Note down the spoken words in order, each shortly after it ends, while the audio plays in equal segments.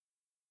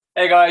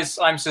Hey guys,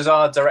 I'm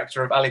Cesar,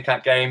 director of Alley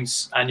Cat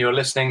Games, and you're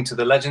listening to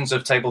the Legends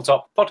of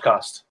Tabletop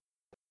podcast.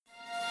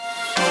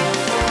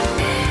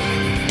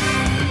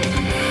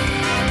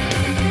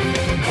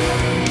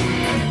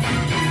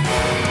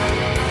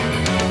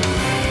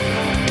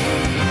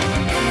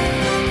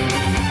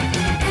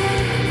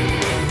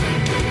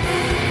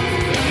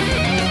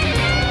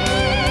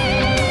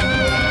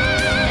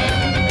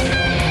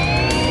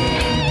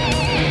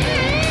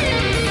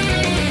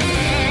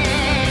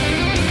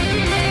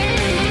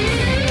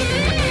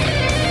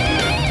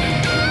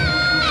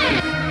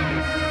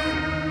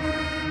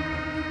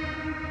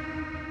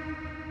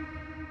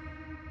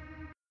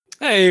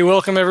 Hey,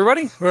 welcome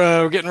everybody.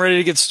 We're getting ready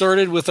to get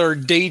started with our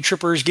Day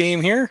Trippers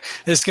game here.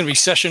 This is going to be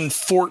session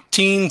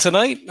 14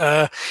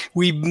 tonight.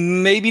 We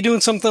may be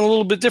doing something a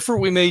little bit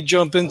different. We may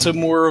jump into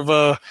more of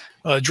a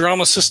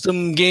drama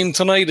system game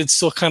tonight. It's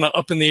still kind of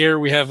up in the air.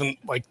 We haven't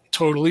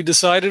totally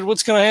decided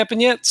what's going to happen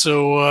yet.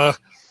 So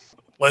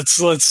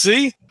let's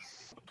see.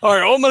 All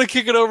right, I'm going to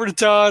kick it over to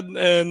Todd,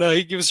 and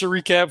he gives us a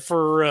recap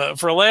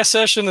for last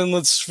session, and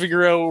let's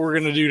figure out what we're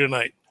going to do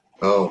tonight.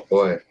 Oh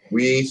boy,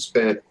 we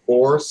spent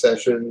 4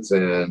 sessions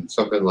and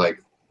something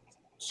like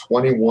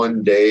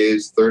 21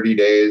 days, 30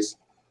 days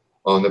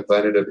on the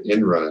planet of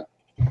Inra,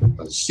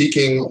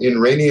 seeking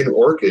Iranian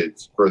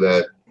orchids for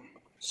that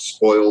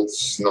spoiled,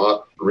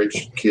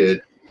 snot-rich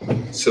kid,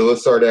 Scylla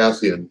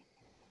Sardassian,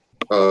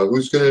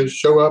 who's going to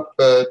show up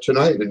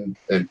tonight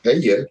and pay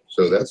you,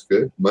 so that's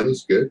good.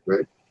 Money's good,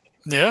 right?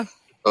 Yeah.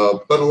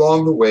 But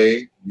along the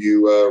way,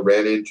 you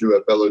ran into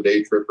a fellow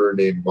day tripper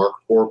named Mark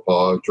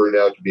Forepaw, who turned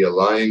out to be a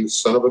lying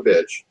son of a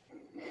bitch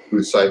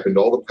who siphoned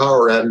all the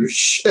power out of your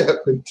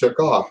ship and took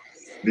off,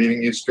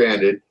 leaving you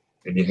stranded.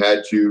 And you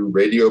had to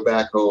radio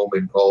back home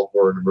and call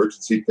for an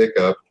emergency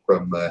pickup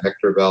from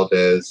Hector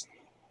Valdez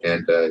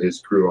and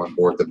his crew on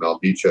board the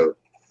Malbicho.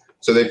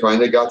 So they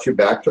finally got you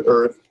back to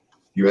Earth.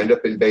 You end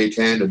up in Bay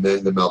 10, and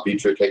then the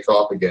Malbicho takes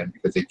off again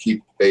because they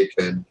keep Bay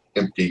 10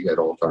 empty at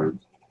all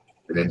times.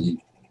 And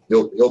then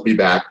he'll be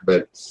back,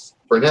 but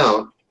for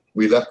now,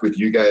 we left with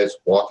you guys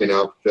walking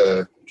out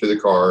to the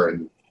car,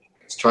 and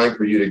it's time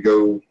for you to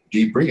go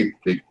debrief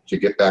to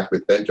get back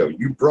with Bento.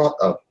 You brought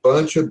a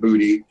bunch of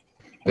booty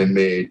and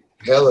made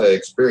hella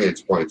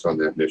experience points on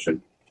that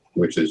mission,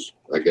 which is,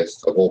 I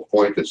guess, the whole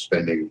point of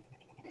spending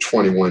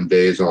 21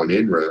 days on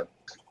Inra.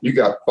 You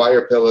got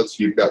fire pellets,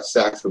 you've got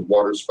sacks of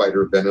water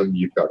spider venom,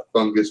 you've got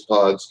fungus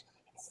pods,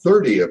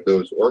 30 of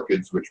those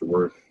orchids, which are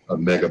worth a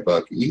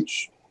megabuck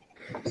each.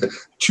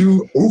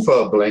 2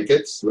 UFA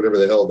blankets, whatever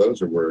the hell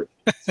those are worth,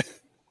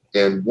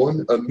 and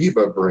 1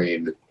 amoeba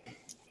brain.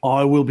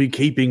 I will be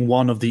keeping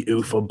one of the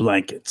UFA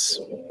blankets.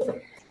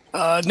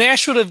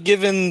 Nash would have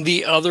given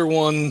the other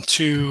one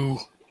to.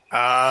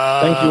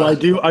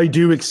 Thank you. I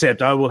do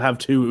accept. I will have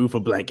 2 UFA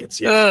blankets.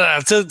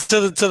 Yeah. To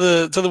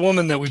the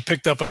woman that we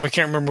picked up. I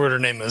can't remember what her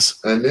name is.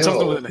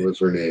 Anel was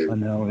her name.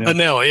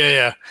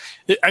 Anel,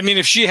 yeah. I mean,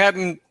 if she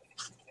hadn't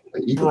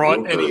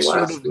brought any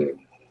sort of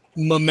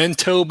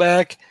memento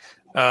back,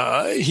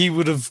 he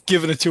would have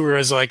given it to her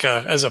as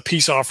a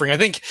peace offering. I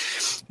think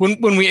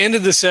when we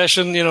ended the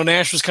session,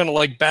 Nash was kind of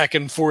like back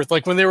and forth.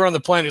 Like when they were on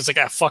the planet, he was like,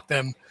 fuck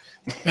them.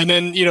 And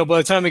then, by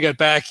the time they got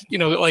back,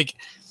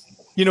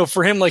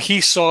 for him,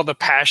 he saw the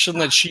passion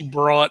that she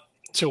brought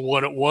to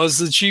what it was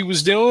that she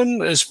was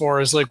doing as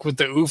far as with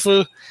the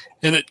UFA,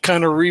 and it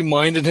kind of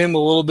reminded him a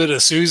little bit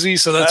of Susie.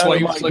 So that's why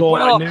he was like,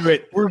 well,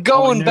 we're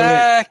going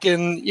back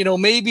and,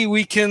 maybe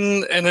we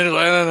can, and then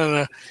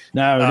no.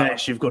 No,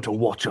 Nash, you've got to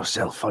watch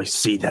yourself. I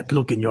see that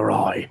look in your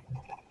eye.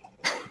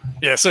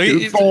 Yeah. So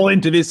he fall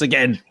into this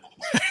again.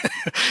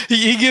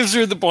 he gives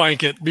her the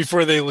blanket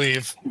before they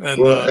leave.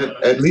 And, well,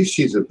 at least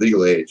she's of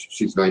legal age.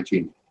 She's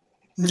 19.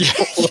 Yeah.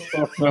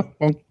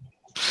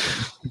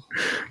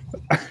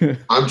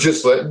 I'm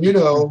just letting you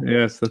know.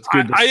 Yes, that's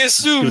good. I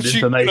assume good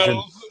information.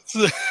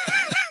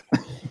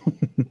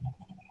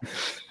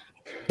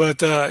 But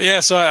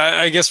so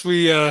I guess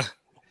we.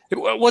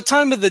 What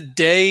time of the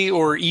day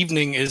or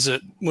evening is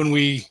it when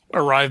we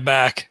arrive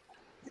back?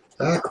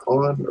 Back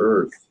on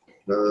Earth.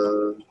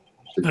 I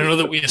know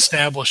that we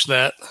established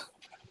that.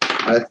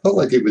 I felt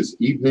like it was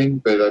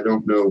evening, but I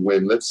don't know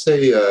when. Let's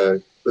say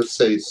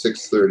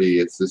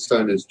 6:30. The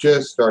sun is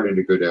just starting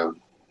to go down.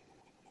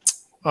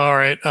 All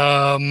right.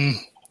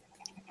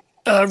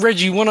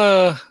 Reggie, you want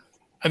to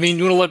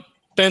let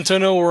Bento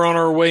know we're on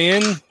our way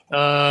in?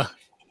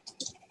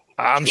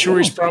 I'm sure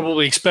he's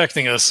probably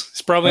expecting us.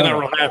 He's probably not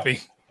real happy.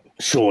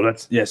 Sure,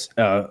 yes.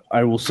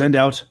 I will send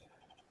out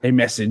a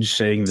message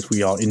saying that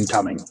we are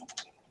incoming.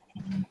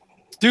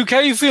 Duke, how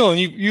you feeling?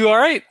 You all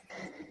right?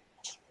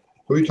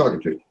 Who are you talking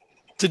to?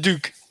 To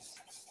Duke.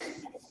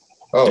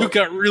 Oh. Duke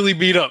got really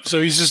beat up,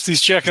 so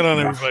he's checking on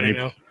everybody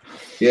now.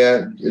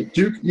 Yeah,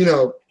 Duke,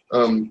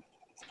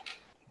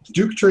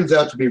 Duke turns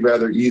out to be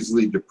rather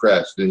easily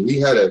depressed, and he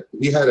had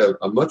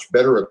a much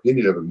better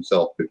opinion of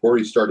himself before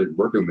he started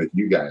working with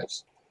you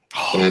guys.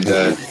 And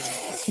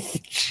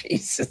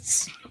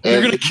Jesus,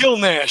 you're gonna kill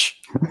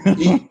Nash.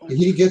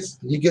 He gets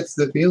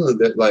the feeling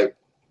that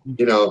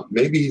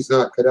maybe he's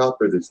not cut out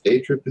for this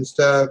day trip and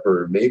stuff,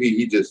 or maybe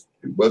he just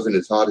wasn't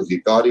as hot as he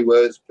thought he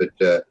was. But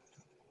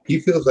he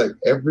feels like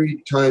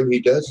every time he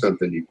does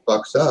something, he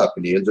fucks up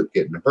and he ends up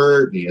getting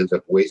hurt and he ends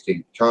up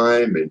wasting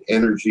time and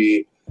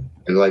energy.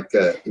 And I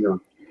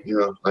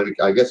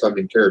guess I'm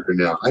in character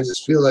now. I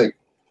just feel like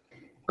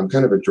I'm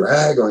kind of a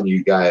drag on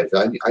you guys.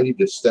 I need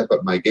to step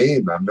up my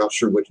game. I'm not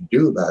sure what to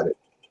do about it.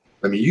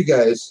 I mean, you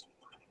guys,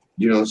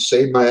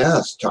 save my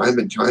ass time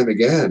and time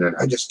again, and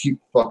I just keep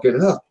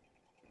fucking up.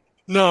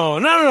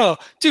 No,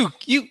 dude.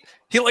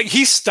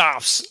 He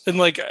stops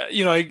and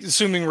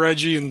assuming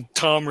Reggie and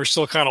Tom are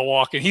still kind of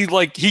walking. He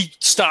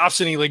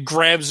stops and he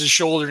grabs his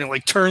shoulder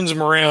and turns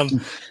him around,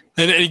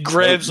 and he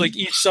grabs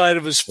each side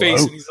of his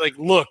face. And he's like,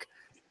 "Look,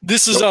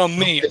 this is on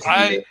me.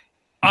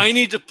 I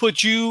need to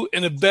put you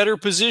in a better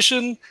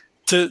position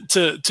to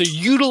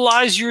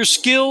utilize your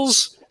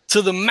skills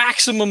to the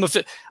maximum of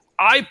it.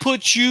 I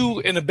put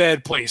you in a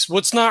bad place.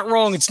 What's not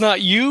wrong? It's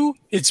not you.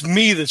 It's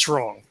me that's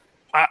wrong.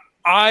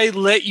 I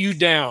let you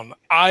down.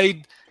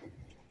 It's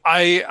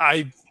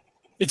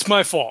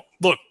my fault.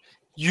 Look,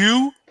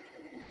 you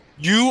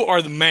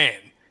are the man.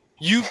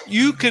 You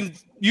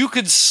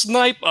could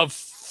snipe a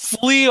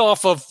flea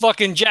off a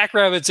fucking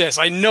jackrabbit's ass.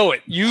 I know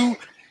it. You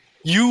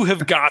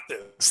have got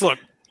this. Look."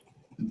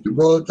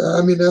 Well,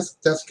 I mean,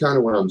 that's kind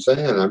of what I'm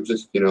saying. I'm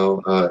just,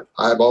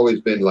 I've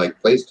always been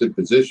placed in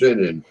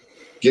position and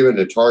given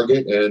a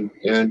target, and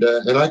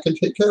I can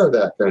take care of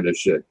that kind of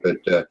shit. But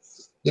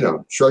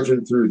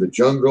trudging through the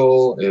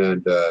jungle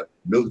and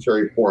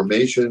military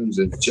formations,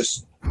 and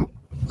just, I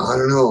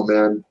don't know,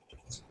 man.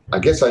 I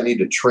guess I need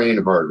to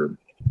train harder.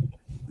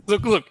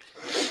 Look,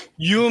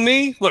 you and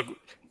me,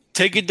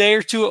 take a day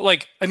or two. I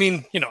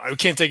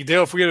can't take a day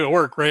off. We got to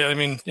work, right? I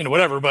mean,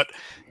 whatever. But,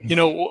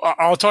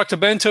 I'll talk to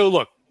Bento.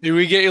 Look, do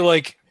we get you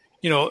an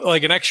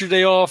extra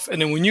day off?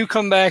 And then when you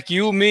come back,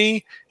 you and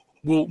me,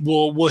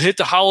 we'll hit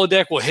the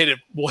holodeck. We'll hit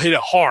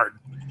it hard.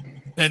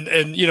 And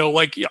I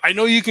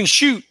know you can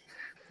shoot,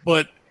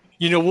 but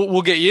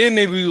we'll get you in.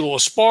 Maybe a little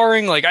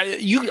sparring.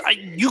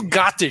 You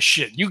got this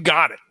shit. You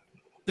got it.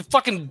 The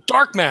fucking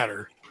dark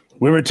matter.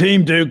 We're a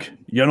team, Duke.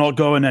 You're not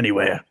going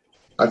anywhere.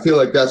 I feel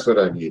like that's what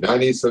I need. I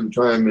need some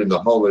time in the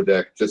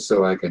holodeck just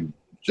so I can,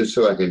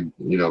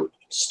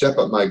 step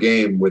up my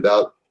game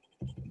without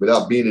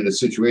being in a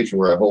situation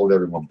where I hold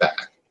everyone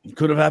back. It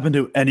could have happened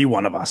to any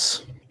one of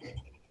us.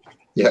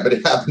 Yeah, but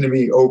it happened to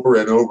me over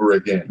and over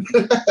again.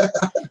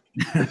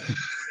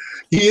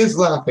 He is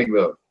laughing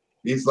though.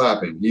 He's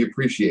laughing. He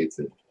appreciates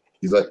it.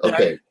 He's like,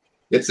 okay,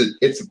 it's a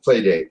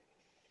play date.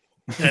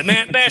 And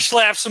Nash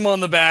slaps him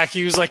on the back.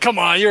 He was like, "Come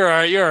on, you're all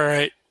right. You're all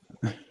right."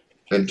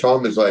 And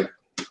Tom is like,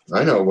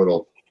 "I know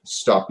what'll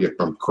stop you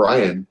from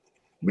crying.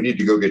 We need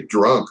to go get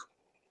drunk."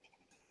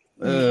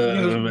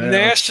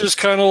 Nash just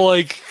kind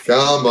of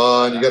 "Come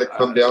on, you got to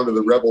come down to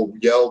the Rebel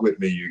Yell with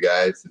me, you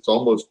guys. It's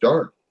almost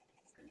dark."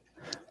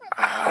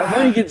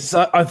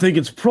 I think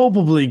it's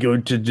probably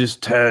going to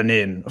just turn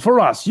in for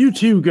us. You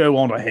two go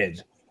on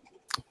ahead.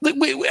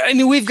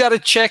 We've got to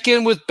check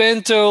in with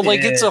Bento.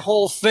 It's a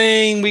whole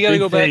thing. We got to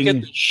go back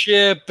at the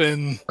ship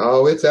and.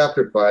 Oh, it's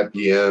after 5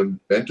 p.m.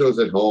 Bento's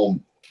at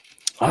home.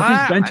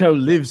 I think Bento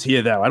lives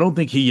here, though. I don't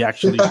think he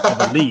actually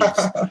ever leaves.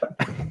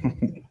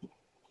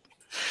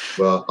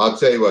 Well, I'll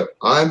tell you what.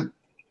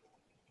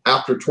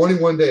 After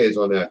 21 days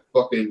on that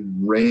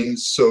fucking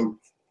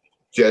rain-soaked,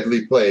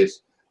 deadly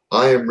place,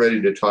 I am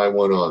ready to tie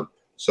one on.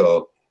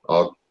 So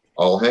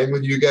I'll hang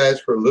with you guys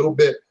for a little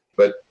bit,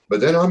 but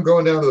then I'm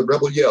going down to the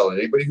Rebel Yell. And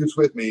anybody who's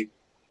with me,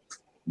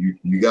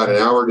 you got an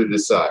hour to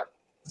decide.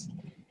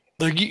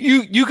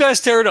 You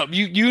guys tear it up.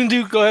 You and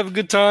Duke go have a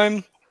good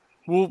time.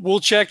 We'll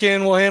check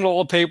in. We'll handle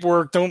all the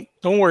paperwork. Don't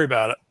worry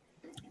about it.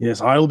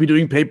 Yes, I'll be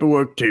doing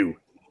paperwork too.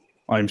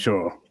 I'm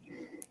sure.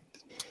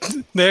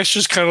 Nash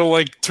just kind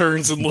of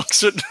turns and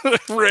looks at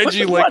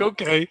Reggie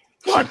okay.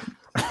 What?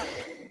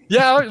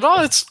 Yeah,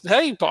 no,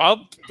 hey, Bob.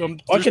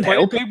 I can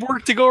help.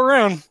 Paperwork to go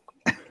around.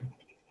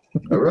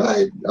 All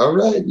right.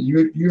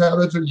 You have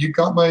it. You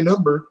got my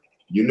number.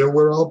 You know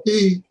where I'll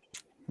be.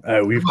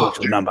 We've got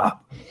your number.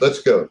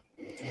 Let's go.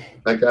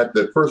 I got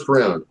the first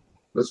round.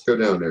 Let's go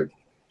down there.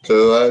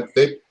 So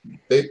they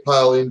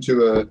pile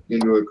into a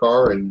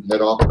car and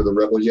head off for the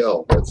Rebel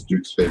Yell. That's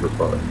Duke's favorite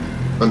part.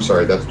 I'm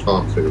sorry, that's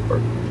Tom's favorite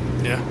part.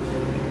 Yeah.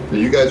 So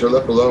you guys are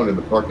left alone in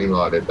the parking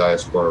lot at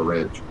Diaspora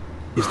Ranch.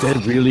 Is there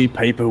really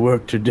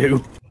paperwork to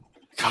do?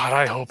 God,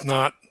 I hope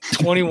not.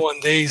 21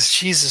 days.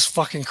 Jesus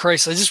fucking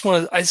Christ. I just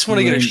want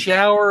to get a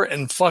shower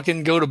and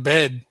fucking go to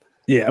bed.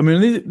 Yeah, I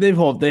mean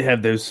they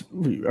have those.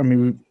 I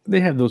mean they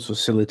have those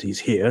facilities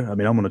here. I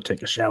mean I'm going to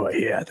take a shower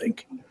here. I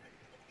think.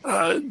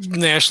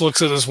 Nash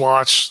looks at his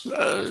watch.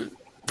 Did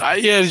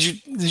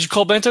you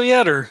call Bento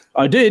yet, or?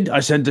 I did. I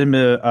sent him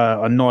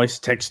a nice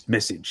text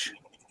message.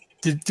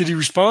 Did he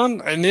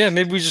respond? And yeah,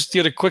 maybe we just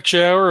get a quick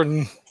shower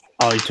and.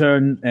 I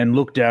turn and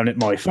look down at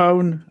my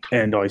phone,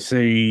 and I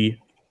see.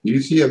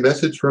 You see a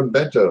message from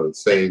Bento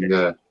saying,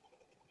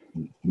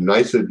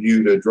 "Nice of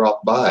you to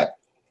drop by."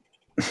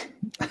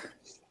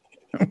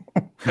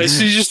 I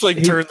see you just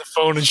like turn the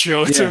phone and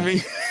show it to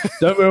me.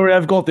 Don't worry,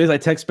 I've got this. I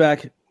text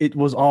back, it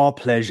was our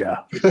pleasure.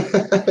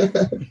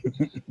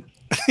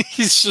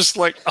 He's just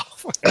like,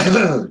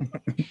 oh.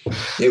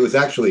 It was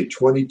actually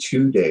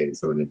 22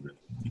 days on it.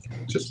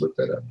 Just look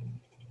that up.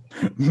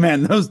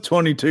 Man, those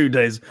 22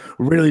 days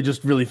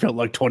really felt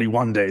like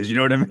 21 days. You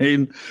know what I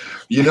mean?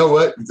 You know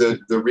what?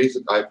 The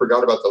reason I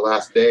forgot about the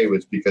last day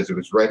was because it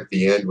was right at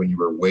the end when you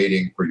were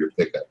waiting for your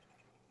pickup.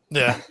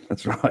 Yeah,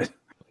 that's right.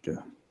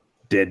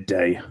 Dead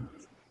day.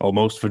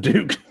 Almost for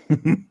Duke.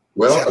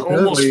 Well,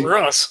 almost for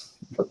us.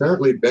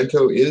 Apparently,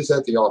 Bento is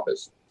at the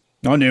office.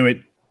 I knew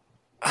it.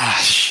 Ah,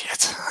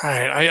 shit. All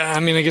right. I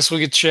mean, I guess we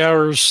get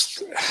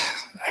showers.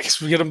 I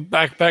guess we get them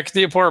back at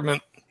the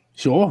apartment.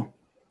 Sure.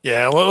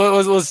 Yeah,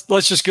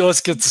 let's just go. Let's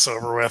get this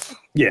over with.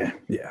 Yeah.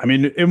 I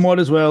mean, it might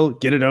as well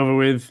get it over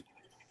with,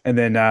 and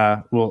then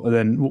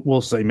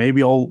we'll say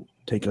maybe I'll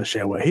take a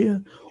shower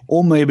here,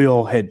 or maybe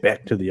I'll head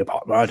back to the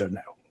apartment. I don't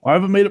know. I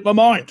haven't made up my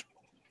mind.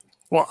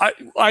 Well,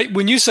 I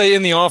when you say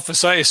in the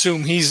office, I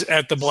assume he's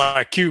at the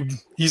Black Cube.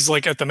 He's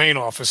like at the main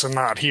office and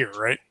not here,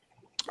 right?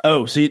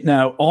 Oh, see,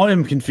 now I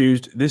am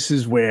confused. This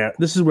is where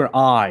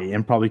I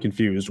am probably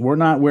confused. We're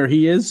not where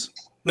he is.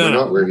 We're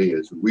not where he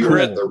is.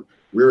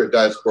 We're at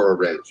Diaspora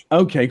Ranch.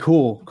 Okay,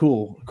 cool.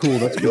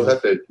 That's you'll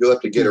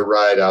have to get a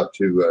ride out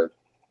to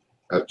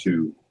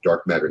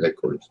Dark Matter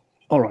headquarters.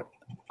 All right.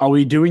 Are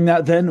we doing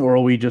that then, or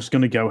are we just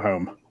going to go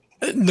home?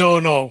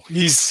 No.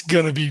 He's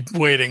going to be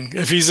waiting.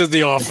 If he's at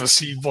the office,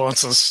 he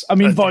wants us. I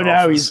mean, by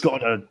now he's got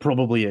to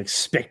probably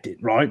expect it,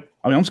 right?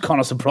 I mean, I'm kind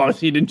of surprised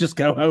he didn't just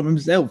go home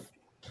himself.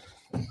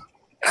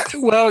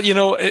 Well,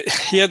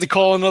 he had to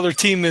call another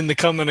team in to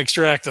come and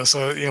extract us.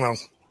 So,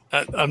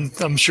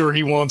 I'm sure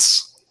he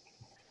wants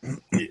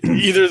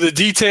either the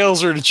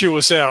details or to chew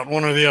us out,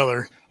 one or the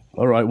other.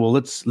 All right, well,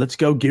 let's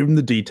go give him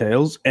the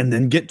details and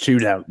then get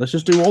chewed out. Let's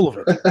just do all of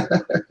it.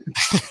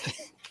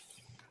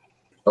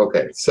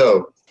 Okay,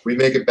 so we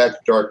make it back to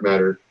Dark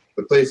Matter.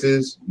 The place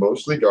is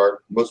mostly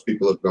dark. Most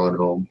people have gone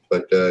home,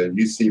 but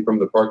you see from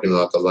the parking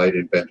lot the light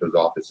in Bento's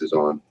office is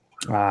on.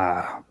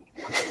 Ah.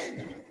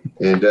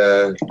 And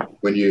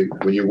when you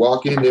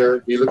walk in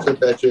there, he looks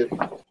up at you.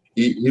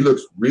 He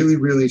looks really,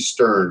 really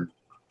stern,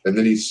 and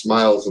then he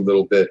smiles a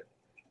little bit.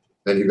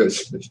 And he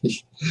goes,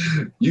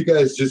 "You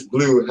guys just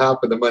blew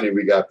half of the money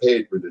we got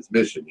paid for this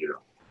mission,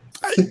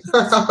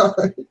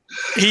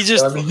 He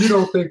just. I mean, you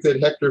don't think that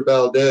Hector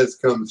Valdez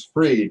comes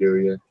free, do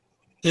you?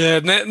 Yeah,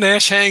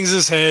 Nash hangs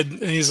his head,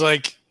 and he's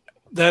like,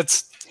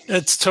 "That's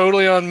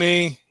totally on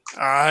me.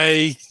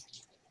 I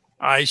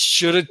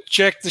should have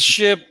checked the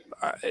ship.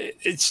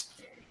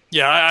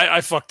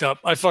 I fucked up.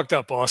 I fucked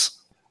up, boss."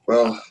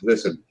 Well,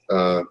 listen.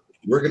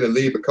 We're going to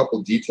leave a couple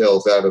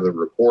details out of the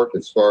report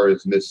as far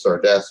as Miss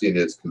Sardassian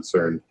is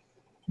concerned.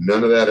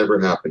 None of that ever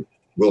happened.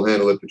 We'll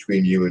handle it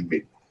between you and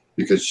me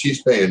because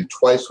she's paying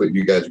twice what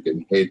you guys are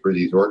getting paid for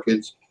these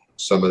orchids.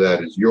 Some of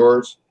that is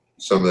yours.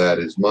 Some of that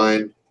is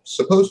mine.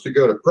 Supposed to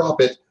go to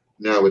profit.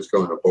 Now it's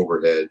going to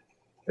overhead.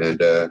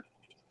 And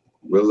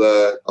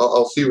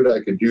I'll see what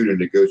I can do to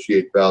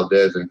negotiate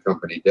Valdez and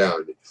company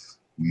down.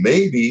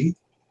 Maybe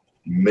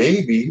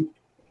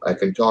I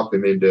can talk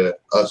them into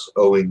us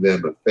owing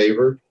them a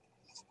favor.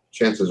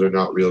 Chances are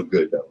not real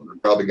good, though. I'm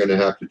probably going to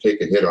have to take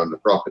a hit on the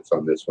profits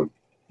on this one.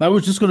 I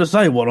was just going to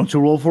say, why don't you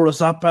roll for us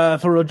up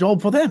for a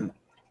job for them?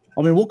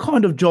 I mean, what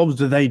kind of jobs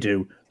do they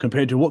do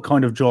compared to what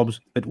kind of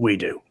jobs that we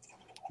do?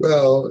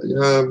 Well,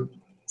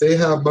 they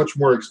have much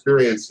more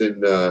experience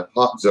in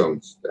hot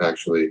zones,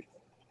 actually.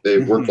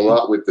 They've worked a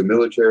lot with the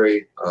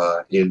military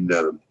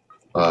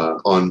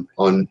on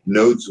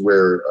nodes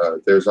where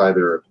there's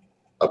either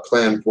a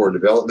plan for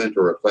development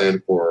or a plan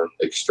for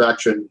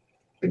extraction,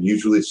 and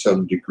usually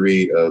some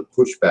degree of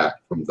pushback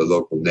from the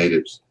local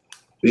natives.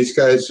 These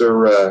guys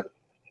are, I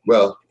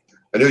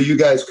know you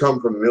guys come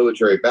from a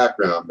military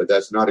background, but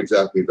that's not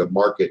exactly the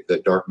market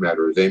that Dark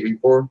Matter is aiming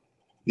for.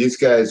 These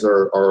guys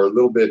are a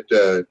little bit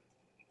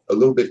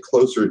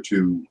closer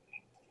to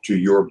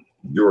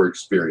your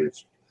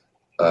experience.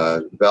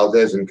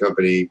 Valdez and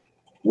company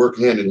work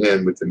hand in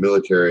hand with the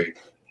military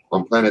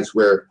on planets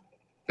where,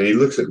 and he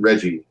looks at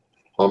Reggie,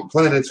 on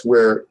planets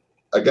where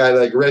a guy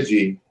like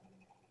Reggie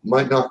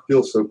might not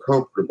feel so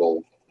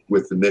comfortable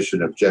with the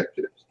mission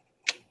objectives.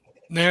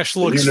 Nash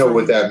looks. You know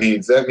what that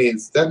means? That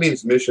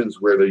means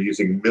missions where they're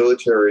using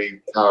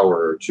military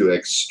power to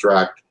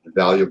extract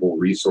valuable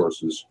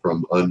resources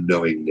from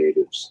unknowing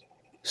natives.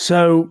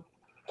 So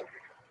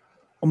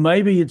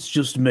maybe it's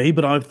just me,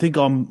 but I think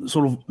I'm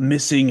sort of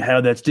missing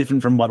how that's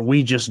different from what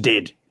we just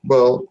did.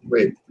 Well,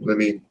 wait. Let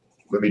me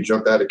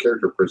jump out of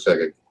character for a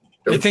second.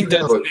 I think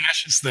that's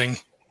Nash's thing.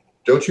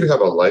 Don't you have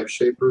a life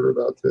shaper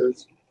about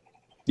this?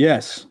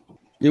 Yes.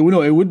 It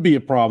would be a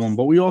problem,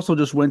 but we also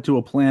just went to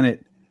a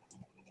planet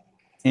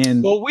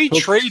and we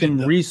traded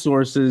some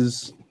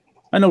resources.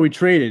 I know we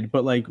traded,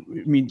 but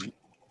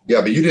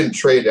yeah, but you didn't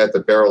trade at the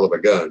barrel of a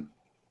gun.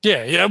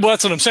 Yeah. Well,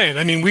 that's what I'm saying.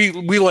 I mean,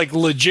 we like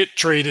legit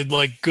traded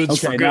like goods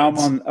for goods. Now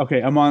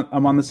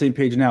I'm on the same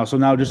page now. So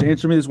now just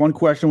answer me this one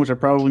question, which I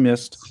probably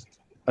missed.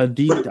 Put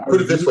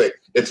it this way: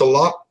 It's a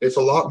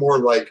lot more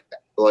like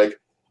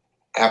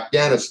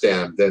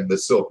Afghanistan than the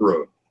Silk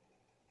Road.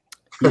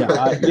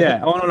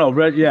 Yeah. Oh no.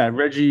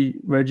 Reggie.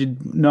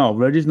 No,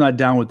 Reggie's not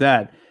down with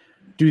that.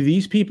 Do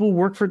these people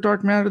work for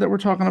Dark Matter that we're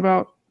talking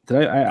about?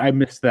 Did I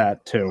missed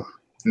that too?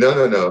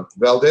 No.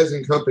 Valdez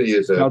and Company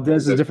is a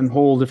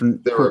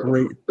different.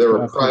 They're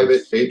a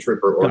private day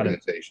tripper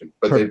organization,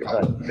 but they've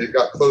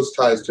got close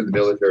ties to the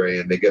military,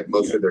 and they get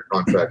most of their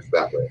contracts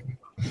that way.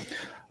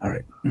 All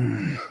right.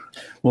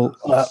 Well,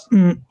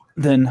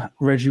 then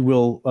Reggie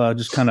will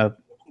just kind of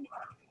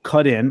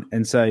cut in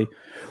and say,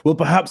 well,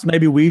 perhaps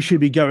maybe we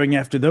should be going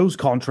after those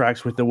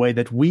contracts with the way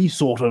that we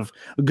sort of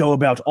go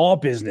about our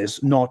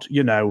business, not,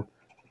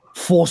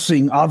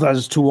 forcing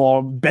others to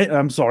our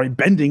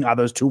bending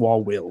others to our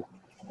will.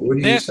 What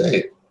do you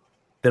say?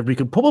 That we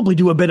could probably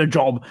do a better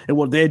job at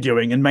what they're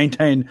doing and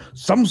maintain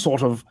some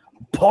sort of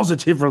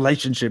positive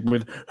relationship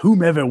with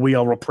whomever we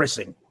are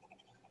oppressing.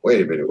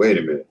 Wait a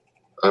minute.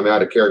 I'm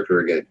out of character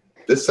again.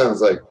 This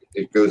sounds like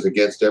it goes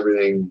against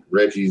everything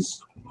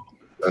Reggie's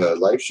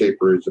Life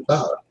Shaper is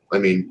about. I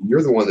mean,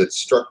 you're the one that's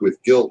struck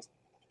with guilt.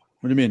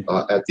 What do you mean?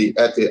 At the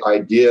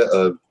idea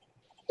of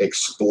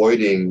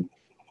exploiting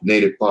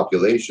native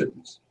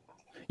populations.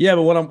 Yeah,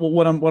 but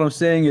what I'm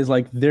saying is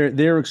like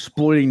they're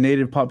exploiting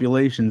native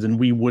populations and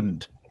we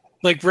wouldn't.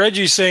 Like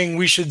Reggie's saying,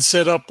 we should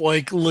set up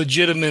like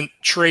legitimate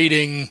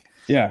trading.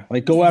 Yeah,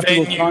 like go after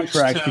those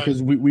contracts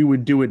because we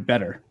would do it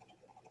better.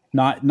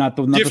 Not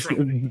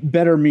the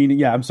better meaning.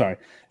 Yeah, I'm sorry.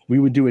 We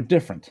would do it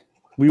different.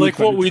 Like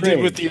what we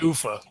did with the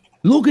UFA.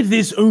 Look at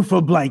this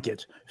UFA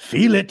blanket.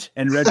 Feel it.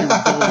 And Reggie would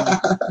go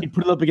he'd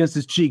put it up against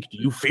his cheek. Do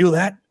you feel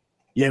that?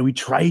 Yeah, we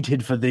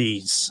traded for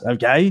these.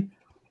 Okay.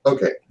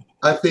 Okay.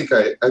 I think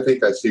I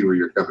see where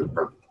you're coming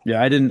from.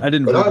 Yeah, I didn't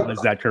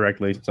realize that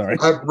correctly. Sorry.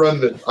 I've run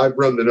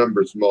the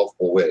numbers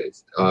multiple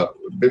ways.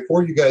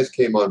 Before you guys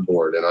came on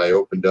board, and I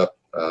opened up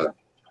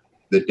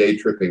the day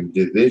tripping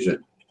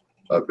division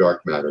of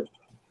Dark Matter,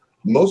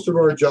 most of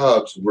our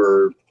jobs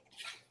were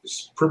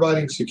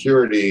providing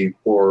security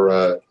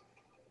for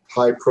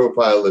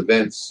high-profile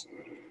events,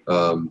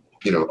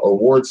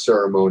 award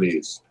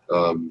ceremonies,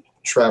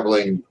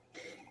 traveling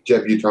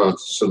debutantes,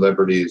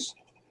 celebrities,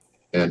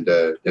 and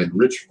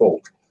rich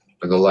folk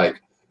and the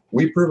like.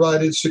 We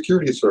provided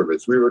security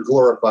service. We were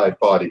glorified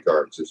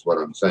bodyguards, is what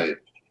I'm saying.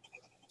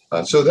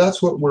 So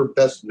that's what we're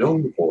best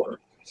known for.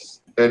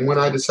 And when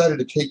I decided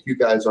to take you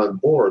guys on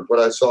board, what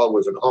I saw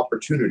was an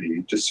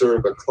opportunity to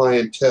serve a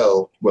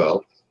clientele,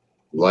 well,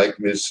 like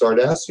Ms.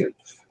 Sardassian,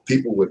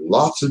 people with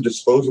lots of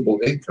disposable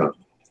income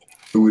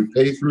who would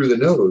pay through the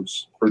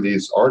nose for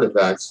these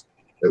artifacts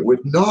that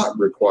would not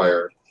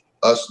require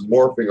us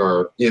morphing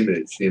our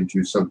image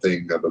into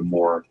something of a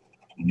more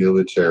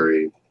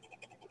military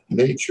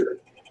nature.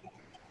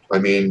 I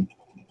mean,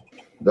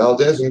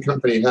 Valdez and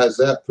Company has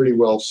that pretty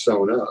well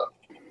sewn up.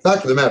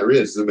 Fact of the matter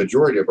is, the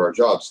majority of our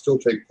jobs still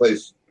take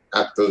place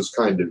at those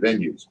kind of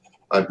venues.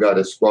 I've got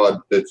a squad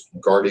that's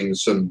guarding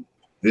some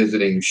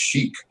visiting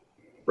sheik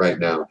right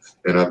now,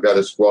 and I've got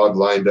a squad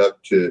lined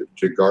up to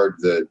guard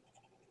the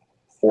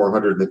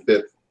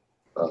 405th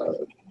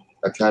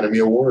Academy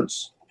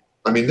Awards.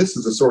 I mean, this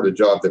is the sort of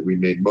job that we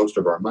made most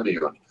of our money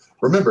on.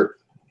 Remember,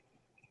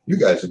 you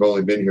guys have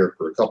only been here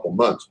for a couple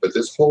months, but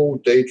this whole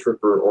day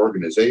tripper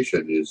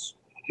organization is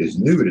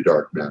new to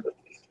Dark Matter.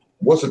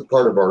 It wasn't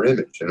part of our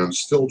image, and I'm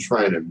still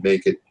trying to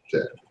make it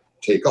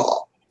take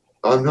off.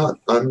 I'm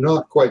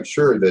not quite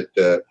sure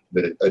that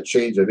a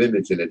change of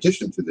image in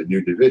addition to the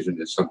new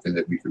division is something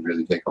that we could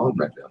really take on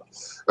right now.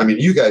 I mean,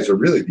 you guys are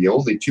really the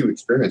only two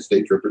experienced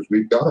day trippers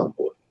we've got on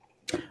board.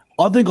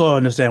 I think I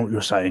understand what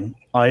you're saying.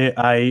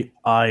 I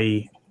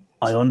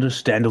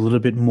understand a little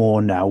bit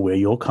more now where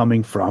you're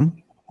coming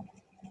from.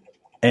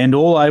 And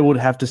all I would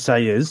have to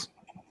say is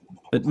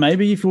that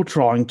maybe if you're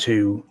trying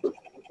to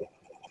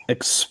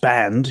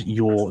expand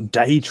your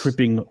day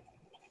tripping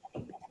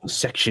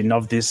section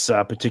of this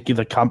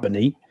particular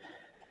company,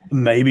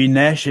 maybe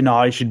Nash and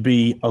I should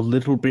be a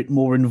little bit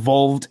more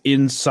involved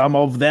in some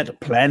of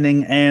that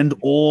planning and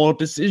or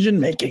decision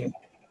making.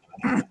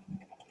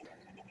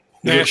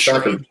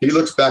 He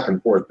looks back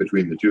and forth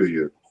between the two of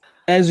you.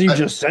 As you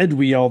just said,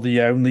 we are the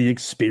only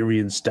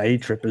experienced day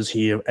trippers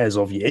here as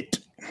of yet.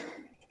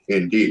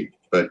 Indeed,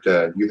 but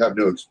you have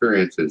no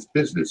experience as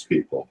business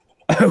people.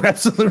 Oh,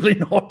 absolutely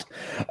not.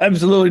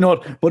 Absolutely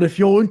not. But if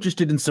you're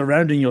interested in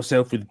surrounding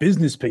yourself with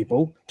business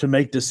people to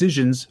make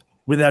decisions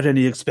without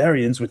any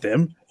experience with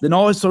them, then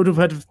I sort of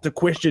had to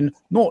question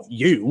not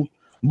you,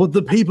 but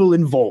the people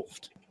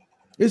involved.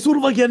 It's sort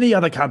of like any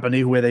other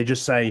company where they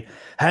just say,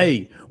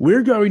 hey,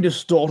 we're going to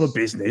start a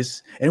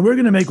business and we're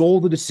going to make all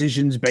the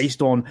decisions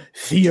based on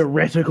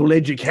theoretical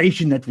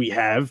education that we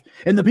have,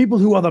 and the people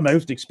who are the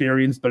most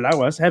experienced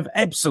below us have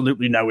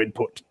absolutely no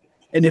input.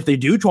 And if they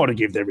do try to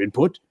give their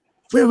input,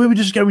 well, we were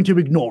just going to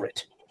ignore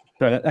it.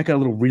 So that got a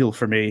little real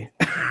for me.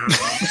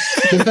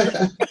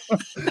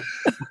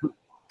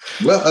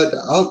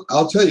 Well,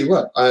 I'll tell you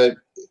what.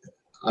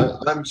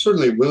 I'm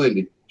certainly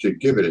willing to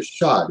give it a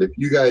shot. If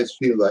you guys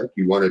feel like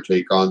you want to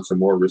take on some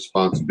more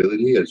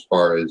responsibility as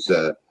far as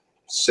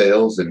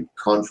sales and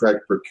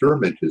contract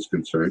procurement is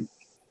concerned,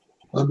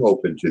 I'm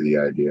open to the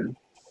idea.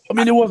 I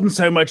mean, it wasn't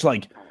so much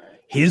like,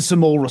 here's some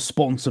more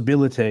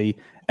responsibility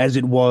as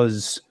it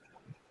was,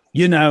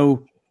 you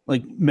know,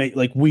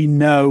 like we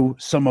know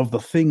some of the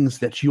things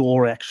that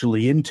you're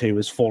actually into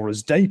as far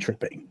as day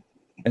tripping.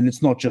 And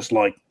it's not just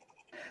like,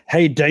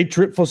 hey, day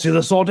trip for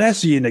Silas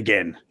Audacian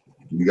again.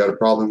 You got a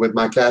problem with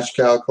my cash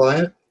cow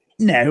client?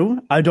 No,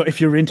 I don't. If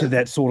you're into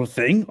that sort of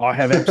thing, I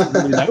have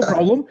absolutely no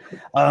problem.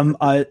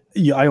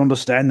 I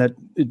understand that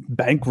it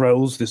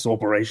bankrolls this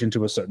operation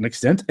to a certain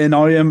extent, and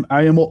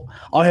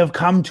I have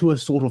come to a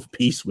sort of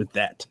peace with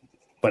that.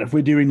 But if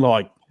we're doing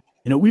like,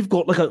 you know, we've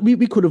got like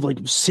we could have like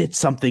set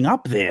something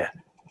up there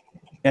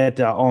at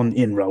on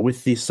Inra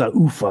with this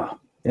UFA.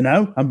 You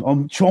know,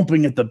 I'm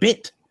chomping at the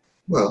bit.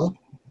 Well,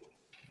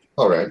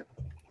 all right.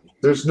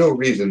 There's no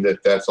reason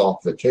that that's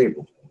off the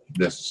table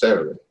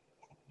necessarily.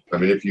 I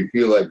mean, if you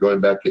feel like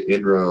going back to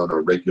INRA on a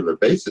regular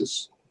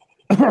basis,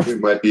 we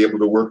might be able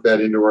to work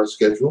that into our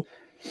schedule.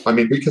 I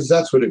mean, because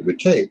that's what it would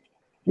take.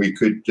 We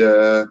could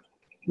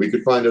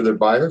find other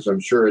buyers.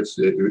 I'm sure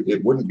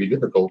it wouldn't be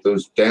difficult.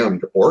 Those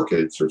damned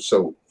orchids are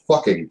so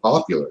fucking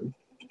popular.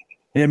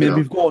 Yeah, I mean,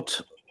 we've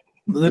got.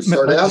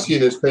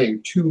 Sardassian is paying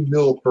 $2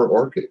 million per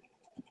orchid.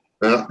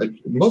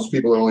 Most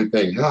people are only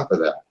paying half of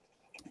that.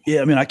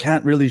 Yeah, I mean, I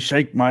can't really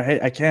shake my head.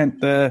 I can't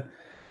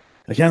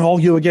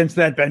argue against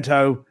that,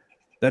 Bento.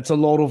 That's a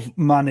lot of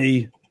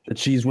money that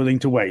she's willing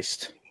to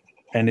waste.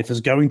 And if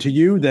it's going to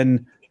you,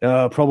 then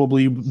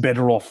probably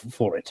better off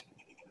for it.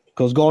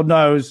 Because God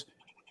knows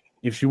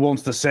if she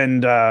wants to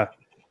send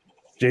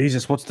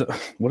Jesus,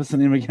 what is the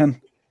name again?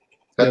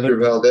 Hector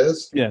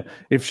Valdez? Yeah.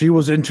 If she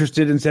was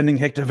interested in sending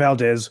Hector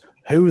Valdez,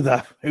 who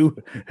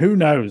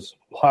knows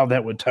how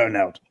that would turn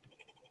out.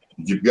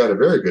 You've got a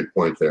very good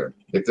point there.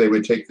 If they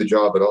would take the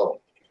job at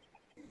all.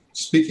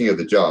 Speaking of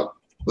the job,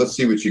 let's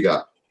see what you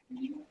got.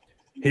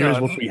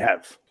 Here's what we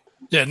have.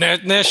 Yeah,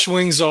 Nash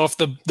swings off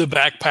the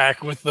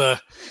backpack with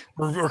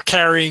we're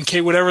carrying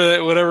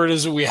whatever it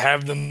is that we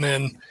have them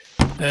in,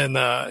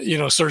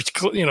 and starts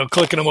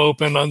clicking them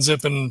open,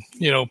 unzipping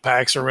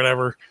packs or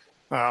whatever.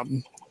 So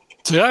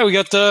yeah,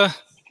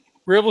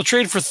 we're able to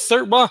trade for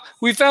 30. Well,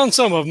 we found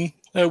some of them.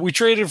 We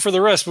traded for the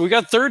rest, but we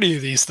got 30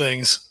 of these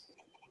things.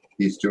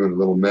 He's doing a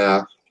little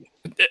math.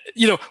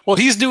 While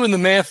he's doing the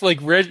math,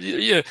 like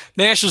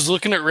Nash is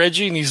looking at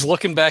Reggie and he's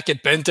looking back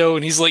at Bento,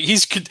 and he's like,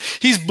 he's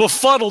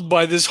befuddled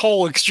by this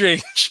whole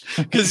exchange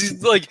because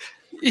he's like,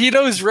 he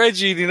knows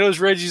Reggie and he knows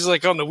Reggie's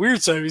like on the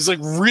weird side. He's like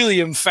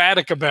really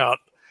emphatic about,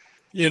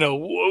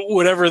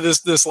 whatever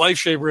this life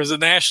shaper is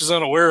that Nash is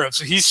unaware of.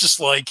 So he's just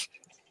like,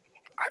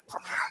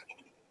 what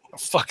the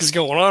fuck is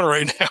going on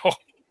right now?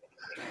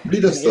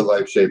 Read us the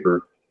life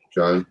shaper,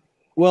 John.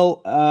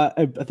 Well,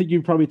 I think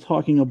you're probably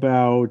talking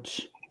about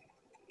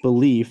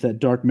belief that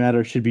dark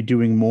matter should be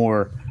doing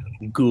more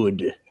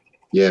good.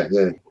 Yeah.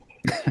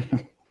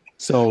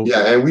 So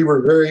yeah, and we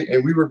were very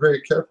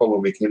careful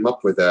when we came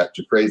up with that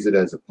to phrase it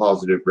as a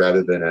positive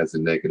rather than as a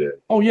negative.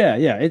 Oh yeah.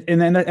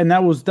 And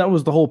that was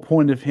the whole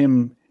point of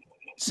him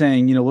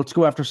saying, let's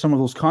go after some of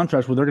those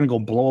contracts where they're going to go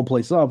blow a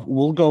place up.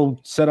 We'll go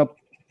set up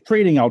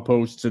trading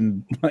outposts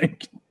and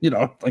like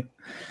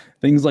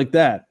things like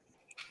that.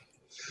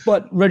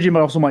 But Reggie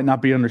might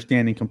not be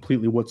understanding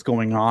completely what's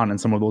going on in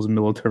some of those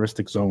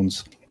militaristic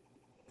zones.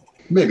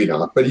 Maybe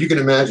not, but you can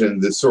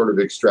imagine the sort of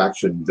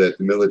extraction that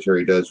the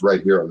military does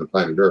right here on the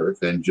planet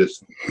Earth, and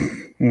just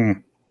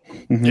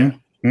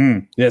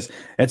yes,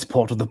 that's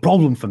part of the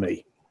problem for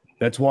me.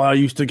 That's why I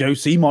used to go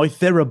see my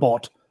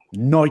Therabot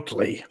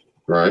nightly.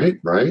 Right.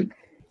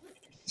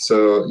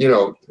 So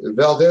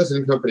Valdez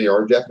and company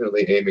are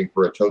definitely aiming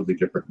for a totally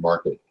different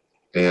market,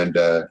 and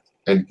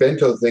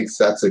Bento thinks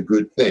that's a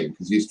good thing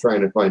because he's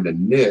trying to find a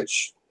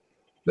niche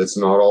that's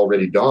not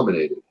already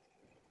dominated.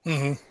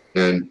 Mm-hmm.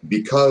 And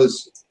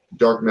because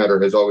dark matter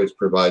has always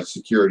provided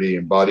security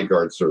and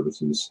bodyguard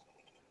services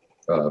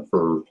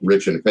for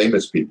rich and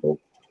famous people,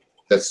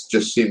 that's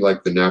just seemed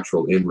like the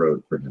natural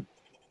inroad for him.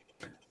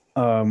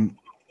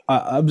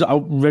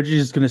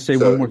 Reggie's going to say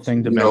one more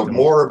thing to Bento.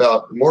 More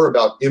about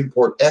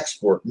import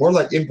export, more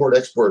like import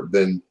export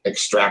than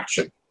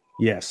extraction.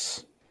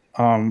 Yes.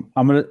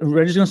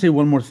 Reggie's gonna say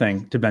one more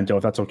thing to Bento,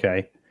 if that's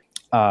okay.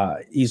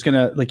 He's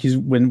gonna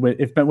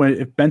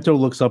if Bento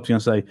looks up, he's gonna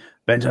say,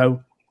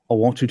 Bento, I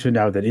want you to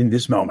know that in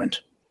this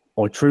moment,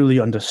 I truly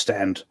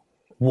understand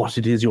what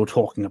it is you're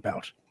talking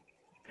about.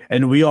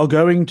 And we are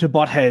going to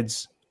butt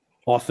heads.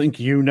 I think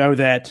you know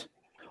that,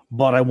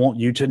 but I want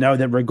you to know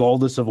that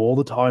regardless of all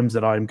the times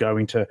that I'm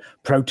going to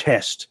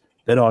protest,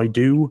 that I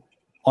do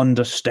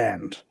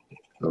understand.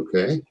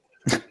 Okay.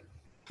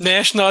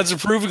 Nash nods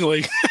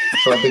approvingly.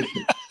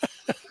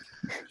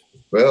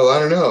 Well, I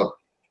don't know.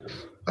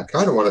 I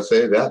kind of want to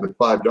say that, but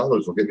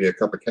 $5 will give me a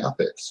cup of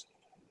Cathix.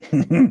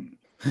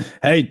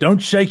 Hey,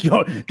 don't shake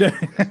your... don't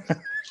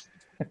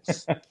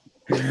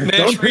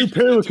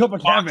poo-poo a cup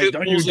of Cathix.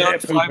 Don't you dare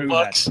poo-poo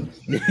that.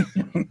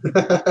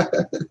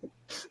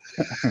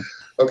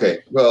 Okay,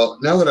 well,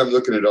 now that I'm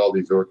looking at all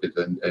these orchids,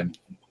 and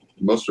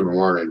most of them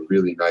are in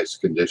really nice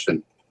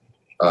condition,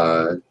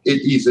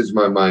 it eases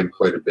my mind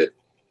quite a bit.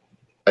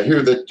 I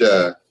hear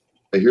that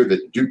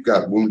Duke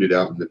got wounded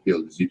out in the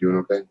field. Is he doing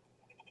okay?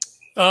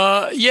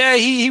 Yeah,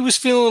 he was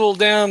feeling a little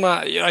down.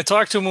 I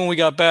talked to him when we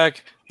got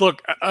back.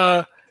 Look,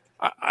 I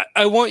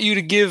want you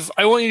to give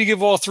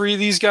all three of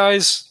these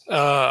guys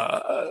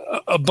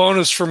a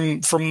bonus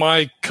from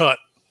my cut.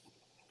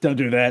 Don't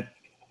do that.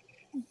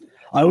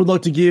 I would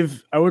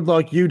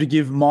like you to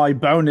give my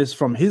bonus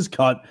from his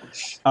cut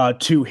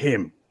to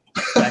him.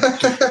 God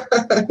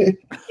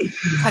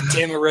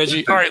damn it,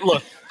 Reggie. All right,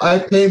 look. I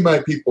pay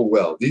my people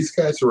well. These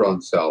guys are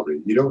on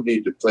salary. You don't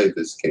need to play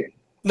this game.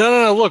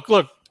 No. Look.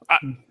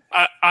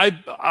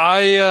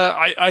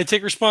 I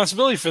take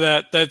responsibility for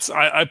that.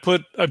 I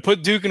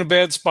put Duke in a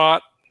bad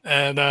spot,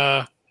 and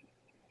I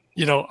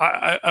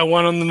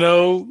want him to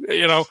know.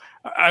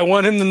 I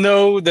want him to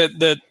know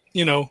that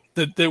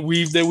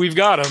we've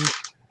got him,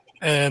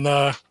 and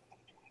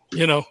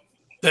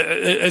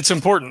it's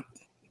important.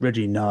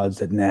 Reggie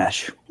nods at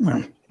Nash.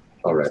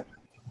 All right.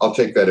 I'll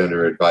take that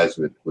under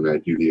advisement when I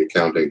do the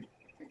accounting.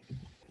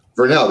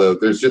 For now, though,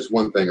 there's just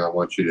one thing I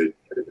want you to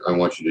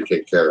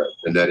take care of,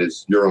 and that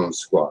is your own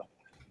squad.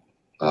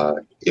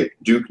 If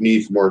Duke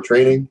needs more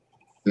training,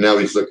 now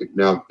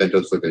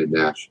Bento's looking at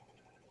Nash.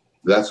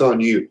 That's on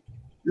you.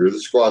 You're the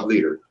squad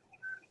leader.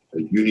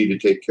 And you need to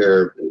take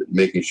care of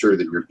making sure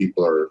that your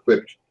people are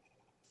equipped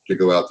to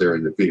go out there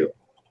in the field.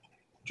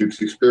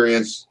 Duke's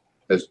experience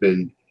has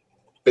been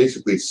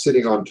basically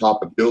sitting on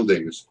top of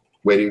buildings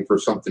waiting for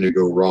something to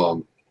go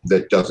wrong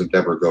that doesn't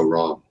ever go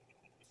wrong.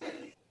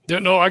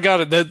 No, I got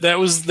it. That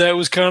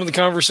was kind of the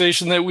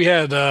conversation that we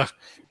had.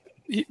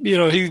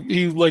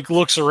 He like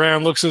looks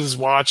around, looks at his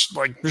watch,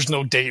 like there's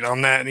no date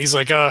on that, and he's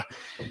like, I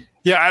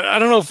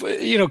don't know if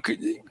could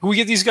we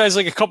get these guys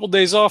like a couple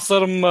days off,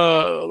 let them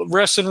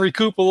rest and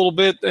recoup a little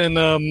bit, and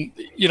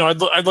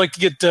I'd like to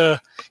get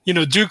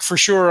Duke for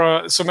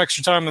sure some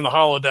extra time in the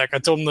holodeck. I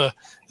told him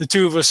the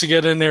two of us to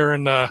get in there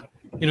and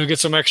get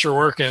some extra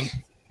work in.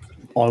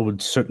 I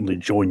would certainly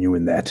join you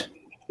in that.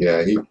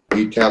 Yeah,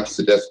 he taps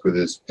the desk with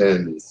his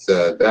pen.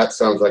 That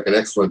sounds like an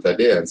excellent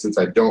idea. And since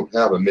I don't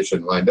have a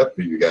mission lined up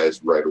for you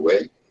guys right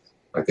away,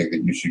 I think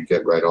that you should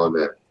get right on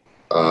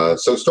that.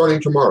 So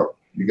starting tomorrow,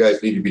 you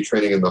guys need to be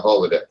training in the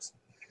holodecks.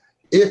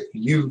 If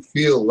you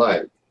feel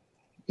like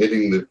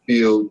hitting the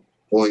field,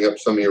 pulling up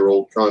some of your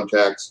old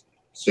contacts,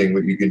 seeing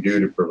what you can do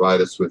to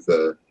provide us with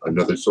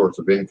another source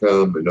of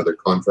income, another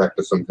contract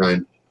of some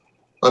kind,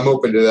 I'm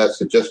open to that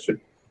suggestion.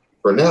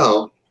 For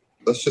now,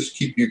 let's just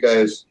keep you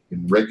guys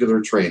in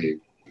regular training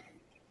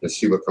and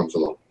see what comes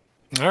along.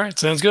 All right.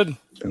 Sounds good.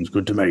 Sounds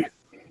good to me.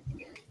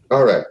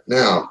 All right.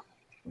 Now,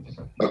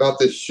 about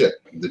this ship,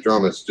 the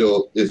drama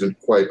still isn't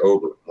quite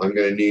over. I'm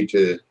going to need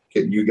to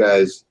get you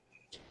guys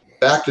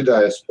back to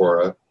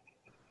Diaspora.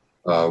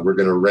 We're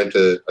going to rent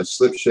a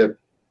slip ship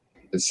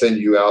and send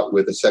you out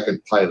with a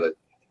second pilot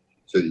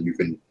so that you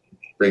can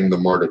bring the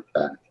Marduk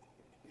back.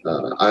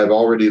 I've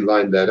already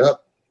lined that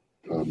up.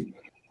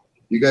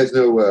 You guys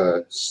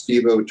know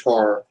Steve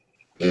O'Tar,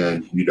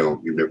 and you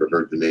don't. You've never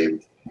heard the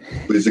name.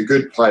 But he's a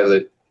good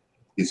pilot.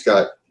 He's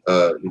got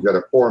a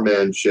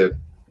 4-man ship,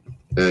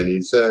 and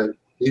he's a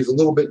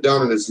little bit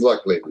down on his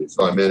luck lately.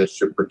 So I managed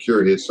to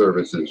procure his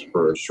services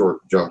for a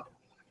short jump.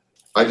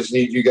 I just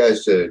need you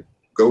guys to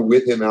go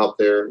with him out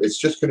there. It's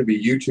just going to be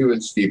you two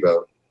and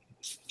Steve-O.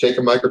 Take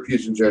a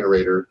microfusion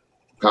generator,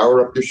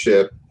 power up your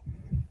ship,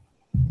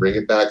 bring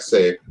it back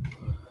safe.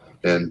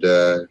 And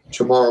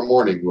tomorrow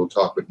morning, we'll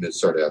talk with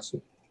Ms.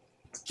 Sardassian.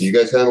 Can you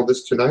guys handle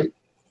this tonight?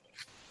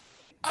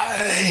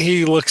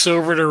 He looks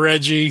over to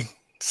Reggie.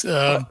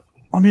 I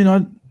don't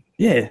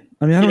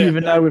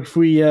even know if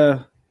we. I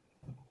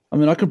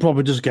could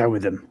probably just go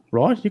with him,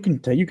 right? You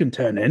can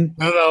turn in.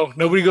 No,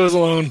 nobody goes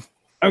alone.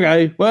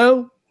 Okay,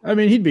 well,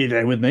 he'd be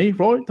there with me,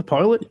 right? The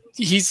pilot.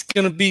 He's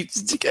gonna be.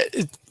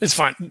 It's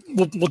fine.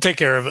 We'll take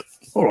care of it.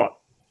 All right.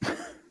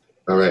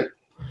 All right.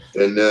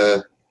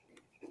 And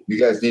you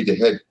guys need to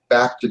head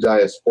back to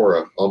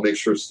Diaspora. I'll make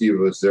sure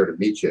Steve is there to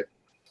meet you.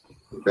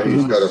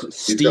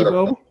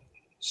 Okay,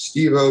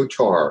 Steve-O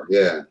Tar,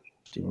 yeah.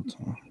 Steve-O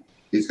Tar.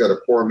 He's got a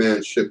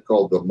 4-man ship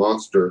called the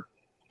Monster,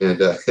 and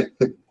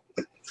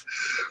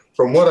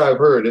from what I've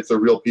heard, it's a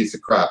real piece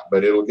of crap,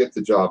 but it'll get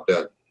the job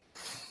done.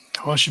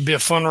 Well, it should be a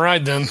fun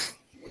ride then.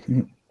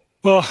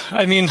 Well,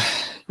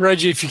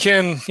 Reggie, if you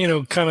can,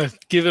 kind of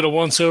give it a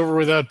once-over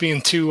without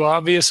being too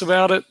obvious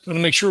about it,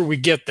 and make sure we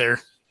get there.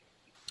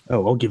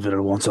 Oh, I'll give it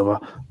a once-over.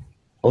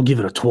 I'll give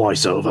it a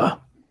twice-over.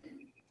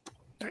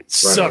 Right,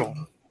 subtle.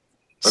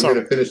 I'm going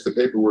to finish the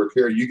paperwork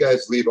here. You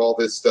guys leave all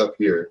this stuff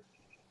here,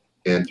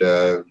 and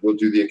we'll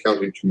do the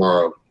accounting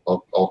tomorrow.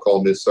 I'll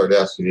call Ms.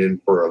 Sardassian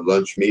in for a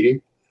lunch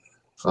meeting,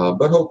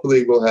 but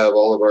hopefully we'll have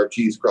all of our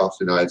T's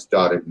crossed and I's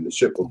dotted, and the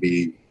ship will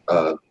be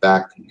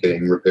back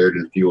getting repaired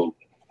and fueled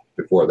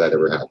before that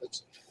ever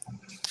happens.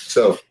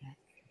 So,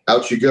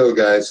 out you go,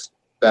 guys.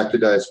 Back to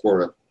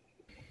Diaspora.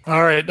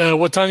 All right.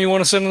 What time you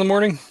want to send in the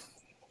morning?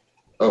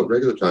 Oh,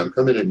 regular time.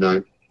 Come in at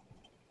 9.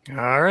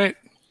 All right.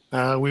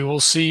 We will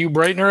see you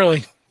bright and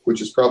early. Which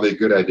is probably a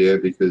good idea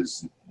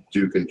because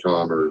Duke and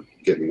Tom are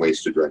getting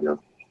wasted right now.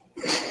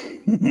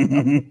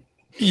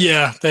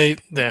 Yeah, they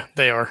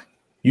are.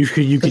 You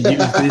could use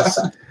this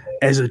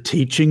as a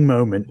teaching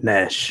moment,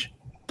 Nash.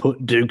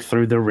 Put Duke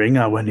through the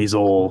ringer when he's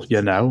all,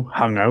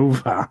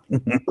 hungover.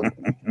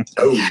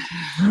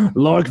 Oh,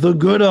 Like the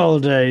good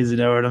old days, you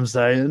know what I'm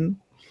saying?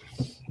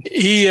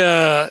 He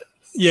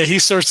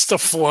starts to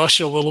flush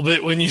a little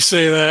bit when you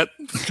say that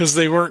because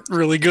they weren't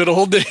really good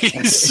old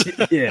days.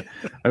 Yeah,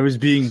 I was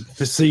being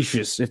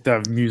facetious, if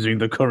I'm using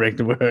the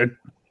correct word.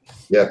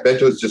 yeah.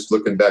 Bento's just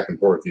looking back and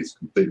forth. He's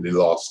completely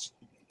lost.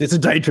 It's a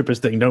day trippers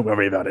thing. Don't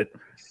worry about it.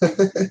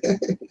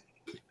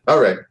 All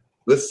right,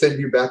 let's send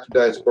you back to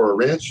Diaspora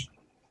Ranch,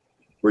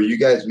 where you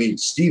guys meet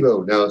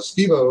Steve-O. Now,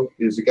 Steve-O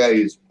is a guy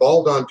who's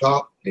bald on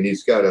top, and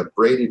he's got a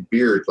braided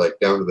beard like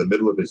down to the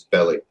middle of his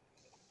belly.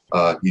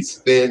 He's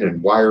thin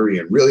and wiry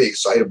and really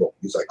excitable.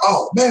 He's like,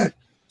 "Oh man,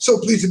 so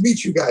pleased to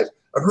meet you guys.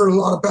 I've heard a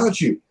lot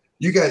about you.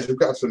 You guys have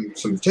got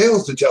some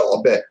tales to tell,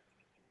 I'll bet."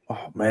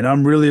 Oh man,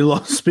 I'm really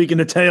speaking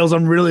of tails,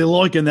 I'm really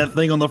liking that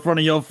thing on the front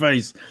of your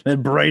face.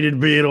 That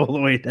braided beard all the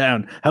way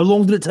down. How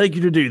long did it take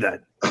you to do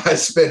that? I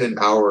spend an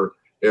hour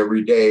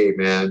every day,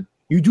 man.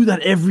 You do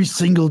that every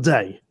single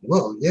day.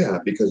 Well, yeah,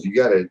 because you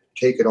got to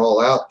take it all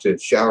out to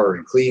shower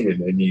and clean,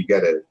 and then you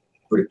got to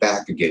put it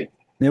back again.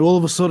 Now, all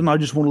of a sudden, I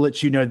just want to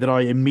let you know that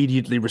I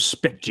immediately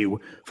respect you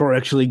for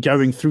actually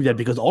going through that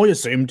because I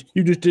assumed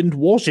you just didn't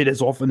wash it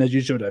as often as you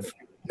should have.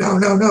 No.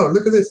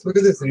 Look at this.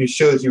 And he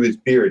shows you his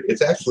beard.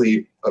 It's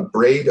actually a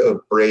braid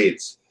of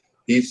braids.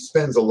 He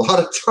spends a lot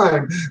of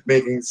time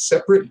making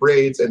separate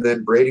braids and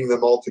then braiding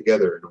them all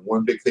together into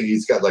one big thing.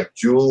 He's got like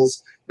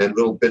jewels and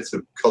little bits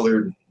of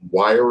colored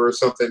wire or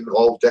something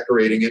all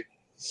decorating it.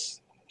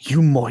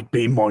 You might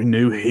be my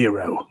new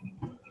hero.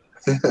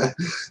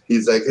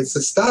 He's like, it's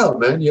the style,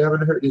 man. You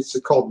haven't heard? It's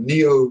called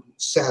Neo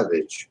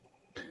Savage.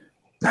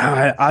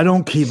 I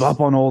don't keep up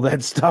on all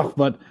that stuff,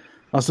 but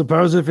I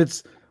suppose if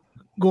it's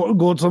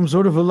got some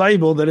sort of a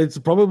label, that it's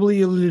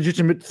probably a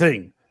legitimate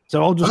thing.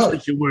 So I'll just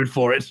take your word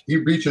for it. He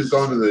reaches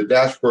onto the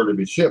dashboard of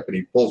his ship and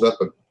he pulls up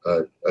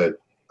I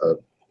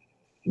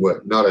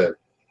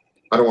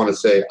don't want to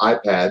say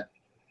iPad,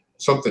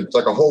 something. It's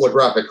like a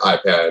holographic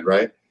iPad,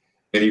 right?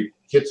 And he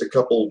hits a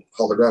couple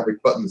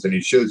holographic buttons and he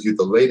shows you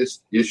the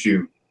latest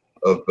issue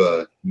of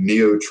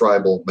Neo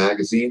Tribal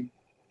magazine.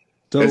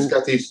 So, it's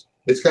got these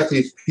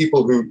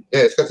people who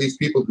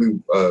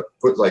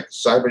put like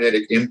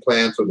cybernetic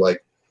implants with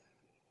like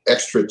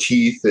extra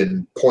teeth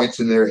and points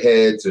in their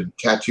heads and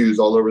tattoos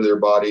all over their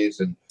bodies.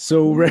 And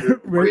so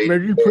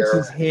Reggie puts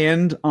his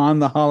hand on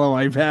the hollow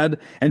iPad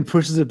and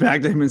pushes it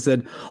back to him and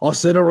said, I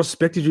said I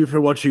respected you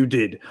for what you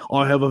did.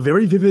 I have a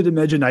very vivid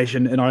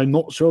imagination and I'm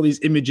not sure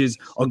these images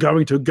are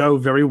going to go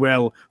very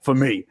well for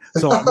me.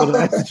 So I'm going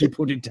to ask that you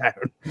put it down.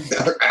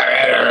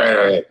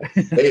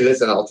 Hey,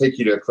 listen, I'll take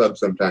you to a club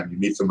sometime. You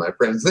meet some of my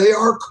friends. They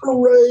are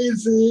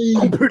crazy.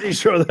 I'm pretty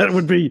sure that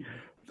would be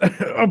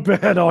a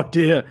bad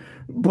idea.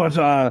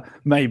 But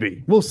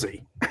maybe. We'll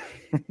see.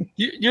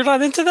 You're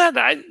not into that?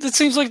 That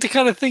seems like the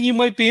kind of thing you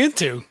might be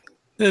into.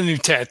 A new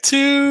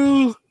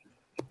tattoo,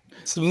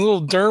 some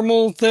little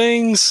dermal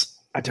things.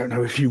 I don't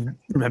know if you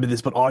remember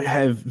this, but I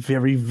have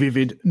very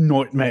vivid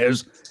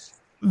nightmares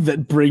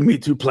that bring me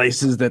to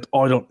places that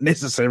I don't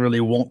necessarily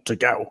want to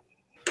go.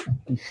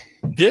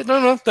 Yeah,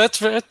 no, that's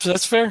fair.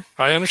 That's fair.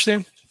 I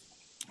understand.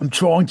 I'm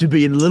trying to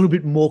be in a little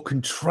bit more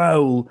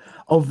control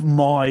of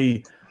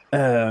my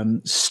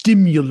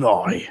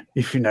stimuli,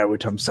 if you know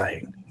what I'm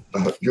saying.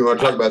 You want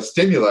to talk about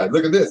stimuli?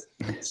 Look at this.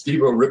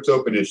 Steve-O rips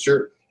open his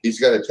shirt. He's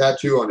got a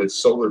tattoo on his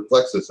solar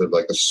plexus of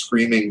like a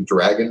screaming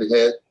dragon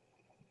head.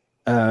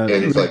 And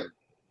he's like,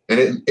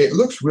 and it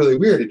looks really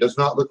weird. It does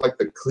not look like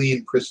the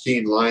clean,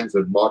 pristine lines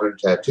of modern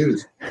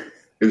tattoos.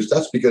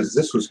 That's because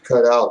this was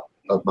cut out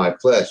of my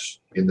flesh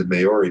in the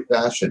Maori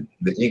fashion.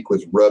 The ink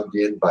was rubbed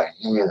in by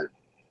hand.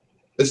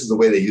 This is the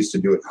way they used to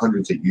do it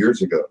hundreds of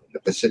years ago in the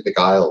Pacific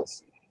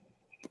Isles.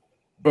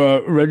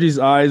 Reggie's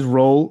eyes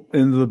roll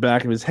into the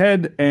back of his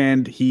head,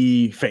 and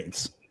he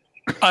faints.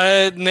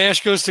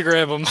 Nash goes to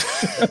grab him.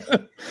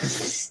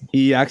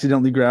 He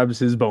accidentally grabs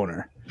his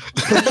boner.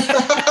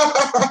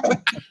 I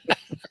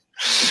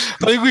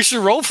think we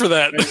should roll for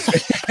that.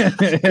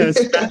 Yes,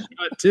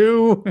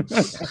 two.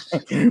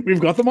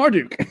 We've got the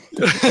Marduk.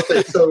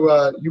 Okay,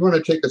 so you want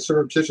to take a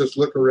surreptitious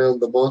look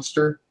around the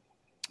monster?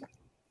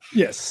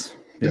 Yes.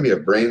 Give me a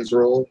brains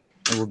roll.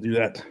 I will do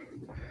that.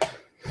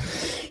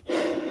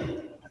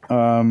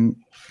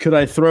 Could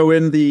I throw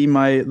in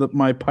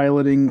my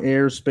piloting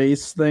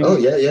airspace thing? Oh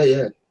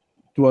yeah.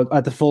 What,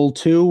 at the full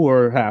 2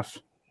 or half?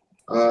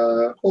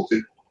 Full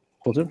 2.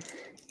 Full 2.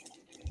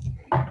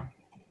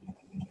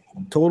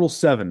 Total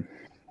 7.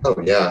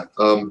 Oh yeah.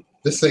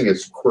 This thing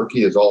is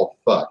quirky as all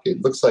fuck.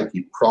 It looks like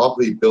he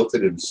probably built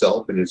it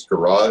himself in his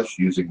garage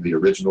using the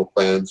original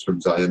plans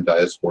from Zion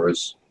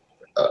Diaspora's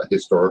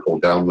historical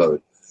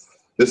download.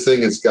 This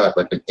thing has got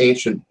like an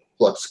ancient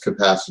flux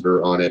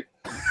capacitor on it,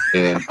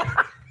 and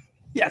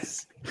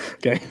yes.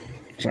 Okay.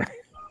 Sorry.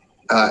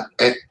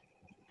 And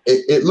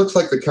it looks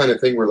like the kind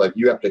of thing where like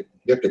you have to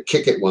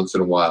kick it once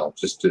in a while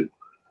just to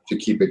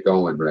keep it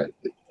going, right?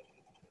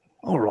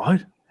 All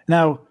right.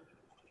 Now,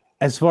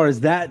 as far as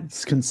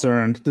that's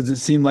concerned, does it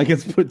seem like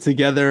it's put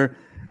together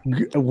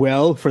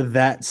well for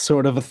that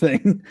sort of a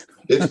thing?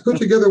 It's put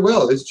together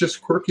well. It's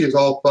just quirky as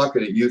all fuck,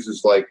 and it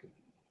uses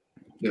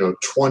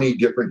 20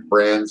 different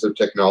brands of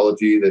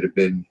technology that have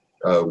been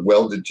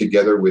welded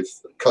together with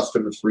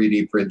custom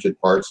 3D printed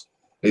parts.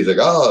 And he's like,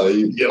 "Oh,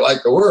 you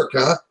like the work,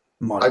 huh?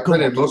 I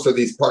printed most of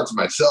these parts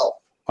myself."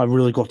 I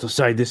really got to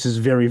say, this is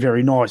very,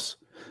 very nice.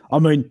 I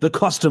mean, the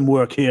custom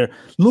work here.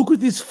 Look at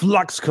this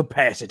flux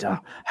capacitor.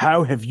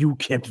 How have you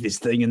kept this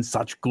thing in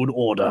such good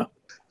order?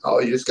 Oh,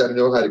 you just got to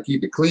know how to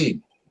keep it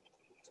clean.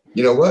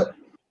 You know what?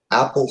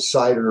 Apple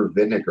cider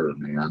vinegar,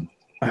 man.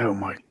 Oh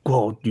my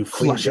God, you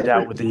flush it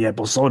out with the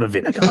apple cider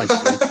vinegar.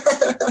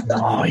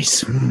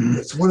 Nice.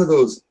 It's one of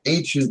those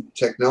ancient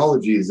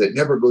technologies that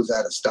never goes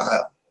out of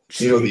style.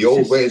 You know, the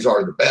old ways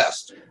are the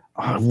best.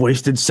 I've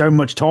wasted so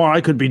much time.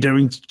 I could be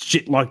doing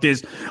shit like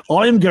this.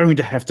 I am going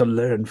to have to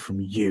learn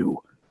from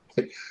you.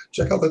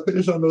 Check out the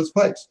finish on those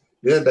pipes.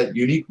 Yeah, that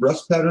unique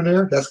rust pattern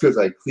there, that's because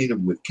I clean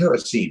them with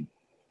kerosene.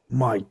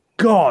 My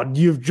God,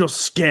 you've just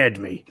scared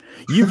me.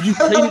 You've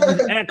cleaned it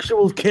with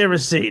actual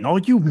kerosene. Are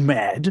you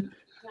mad?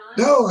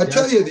 No, I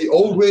tell you, the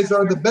old ways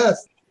are the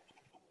best.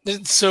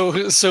 So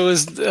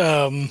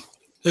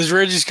as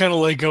Reggie's kind of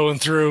like going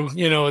through,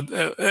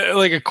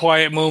 like a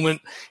quiet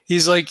moment,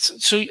 he's like,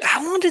 "So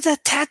how long did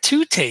that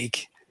tattoo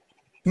take?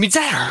 I mean,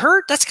 does that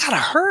hurt? That's gotta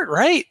hurt,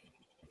 right?"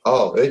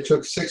 Oh, it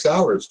took 6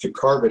 hours to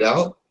carve it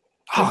out.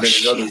 Oh, and then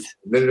shit.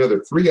 then another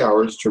 3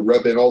 hours to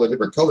rub in all the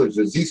different colors.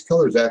 As these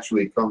colors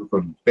actually come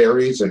from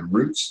berries and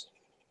roots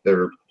that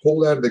are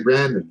pulled out of the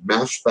ground and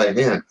mashed by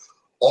hand.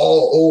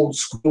 All old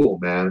school,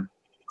 man.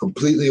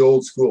 Completely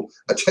old school.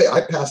 I tell you,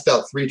 I passed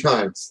out 3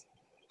 times.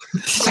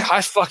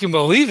 I fucking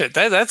believe it.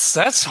 That's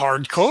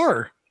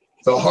hardcore.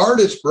 The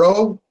hardest,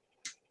 bro.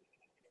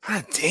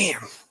 God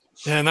damn.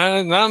 Yeah,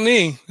 not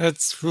me.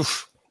 That's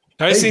oof.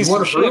 I've Hey, seen you some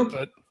want a shit, brew?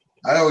 but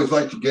I always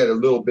like to get a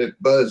little bit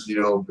buzzed,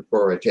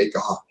 before I take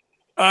off.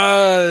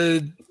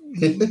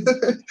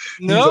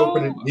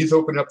 no. He's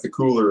opening up the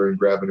cooler and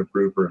grabbing a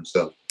brew for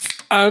himself.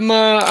 I'm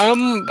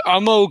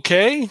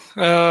okay.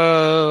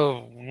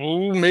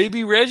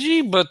 Maybe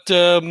Reggie, but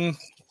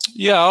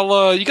yeah,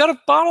 I'll you got a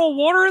bottle of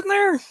water in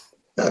there?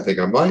 I think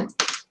I might.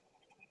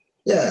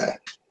 Yeah.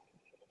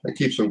 I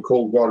keep some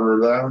cold water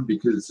around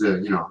because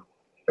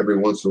every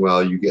once in a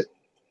while you get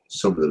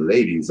some of the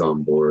ladies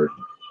on board.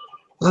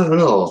 I don't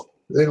know.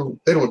 They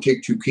don't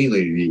take too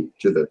keenly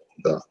to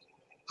the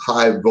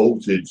high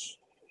voltage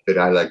that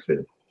I like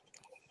to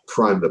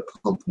prime the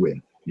pump with.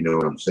 You know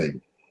what I'm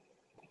saying?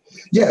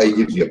 Yeah, he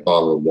gives you a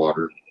bottle of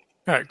water.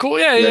 All right, cool.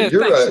 Yeah.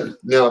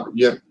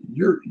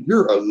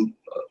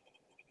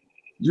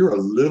 You're a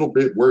little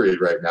bit worried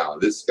right now.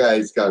 This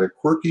guy's got a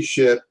quirky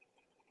ship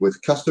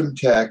with custom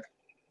tech,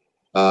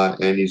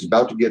 and he's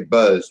about to get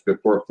buzzed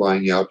before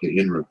flying out to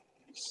Inra.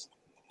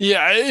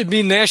 Yeah, I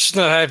mean, Nash is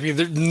not happy.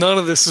 None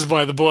of this is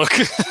by the book.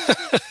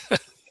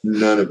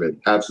 None of it.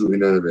 Absolutely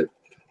none of it.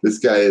 This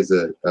guy is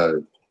a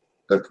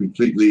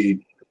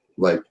completely,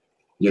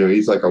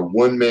 he's like a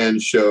one-man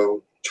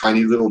show,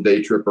 tiny little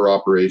day tripper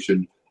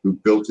operation who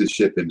built his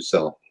ship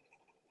himself.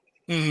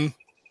 Mm-hmm.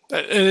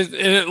 And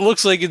it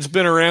looks like it's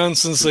been around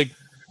since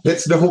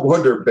It's no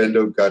wonder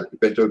Bento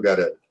got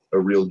a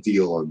real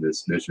deal on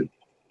this mission.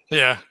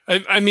 Yeah,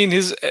 I mean,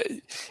 is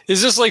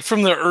this like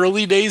from the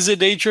early days of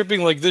day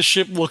tripping? Like this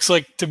ship looks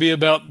like to be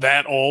about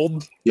that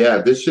old. Yeah,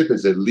 this ship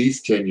is at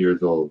least 10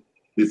 years old.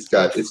 It's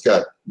got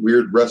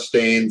weird rust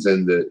stains,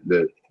 and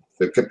the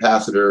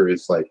capacitor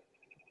is like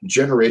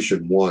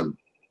generation 1.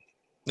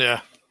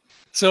 Yeah.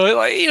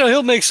 So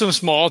he'll make some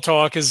small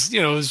talk as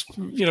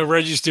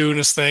Reggie's doing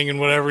his thing and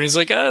whatever. And he's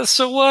like,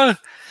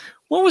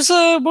 what was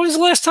the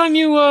last time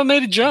you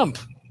made a jump?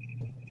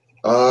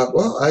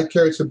 Well, I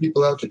carried some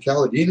people out to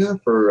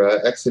Caladina for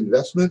X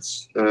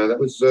Investments. That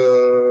was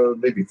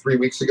maybe 3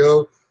 weeks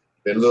ago.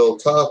 Been a little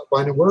tough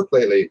finding work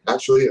lately.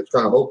 Actually, I was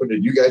kind of hoping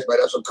that you guys might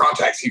have some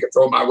contacts you could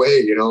throw my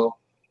way. Yeah,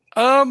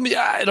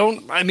 I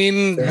don't. I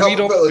mean, help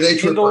a fellow day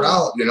tripper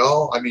out.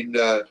 I mean,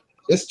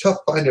 it's tough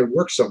finding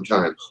work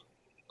sometimes.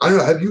 I don't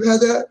know. Have you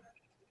had that?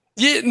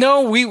 Yeah,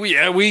 no, we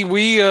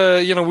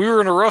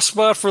were in a rough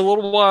spot for a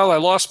little while. I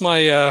lost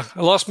my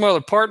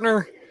other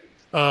partner.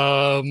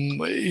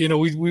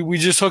 We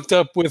just hooked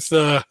up with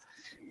the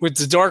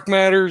Dark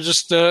Matter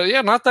just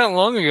not that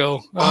long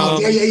ago.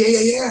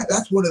 Yeah.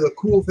 That's one of the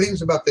cool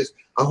things about this.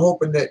 I'm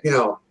hoping that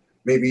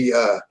maybe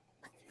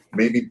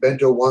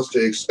Bento wants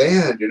to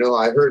expand.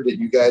 I heard that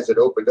you guys had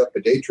opened up a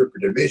day tripper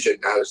division.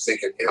 I was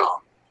thinking,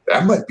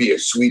 that might be a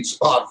sweet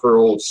spot for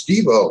old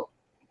Steve-O.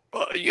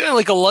 Yeah,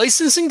 like a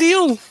licensing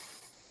deal?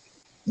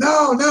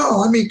 No.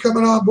 I mean,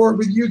 coming on board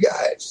with you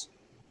guys.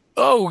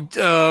 Oh,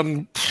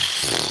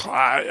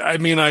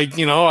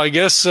 I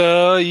guess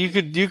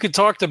you could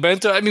talk to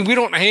Bento. I mean, we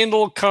don't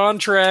handle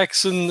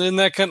contracts and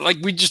that kind of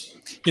we just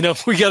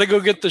we got to go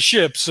get the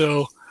ship.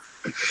 So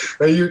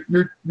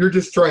you're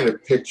just trying to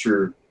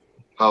picture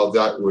how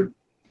that would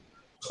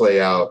play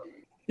out.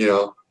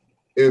 It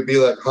would be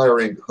like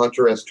hiring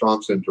Hunter S.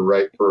 Thompson to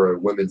write for a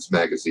women's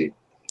magazine.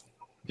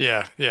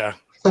 Yeah. Yeah,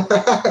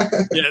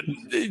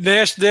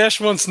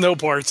 Nash wants no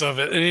parts of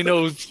it, and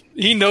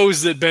he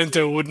knows that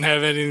Bento wouldn't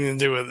have anything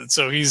to do with it.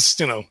 So he's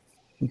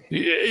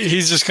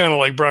just kind of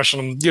like brushing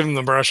him, giving him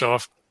the brush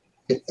off.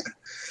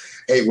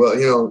 Hey,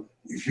 well,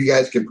 if you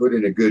guys can put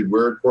in a good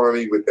word for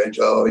me with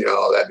Bento,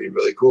 that'd be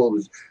really cool.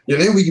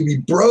 Then we can be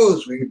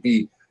bros. We could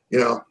be,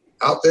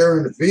 out there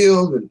in the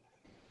field and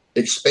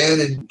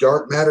expanding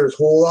Dark Matter's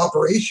whole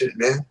operation,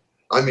 man.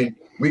 I mean,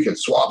 we can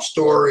swap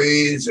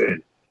stories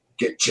and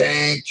get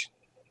chanked.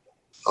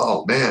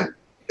 Oh man,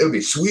 it would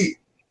be sweet.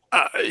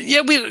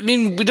 Yeah, we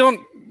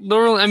don't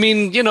normally. I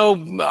mean,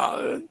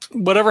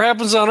 whatever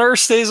happens on Earth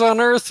stays on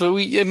Earth. But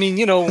once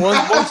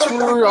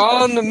we're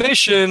on the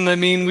mission, I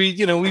mean,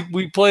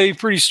 we play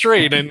pretty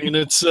straight. I mean,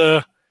 it's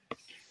you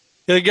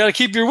got to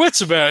keep your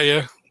wits about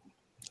you.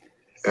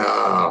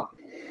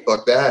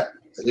 Fuck that.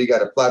 You got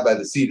to fly by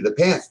the seat of the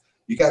pants.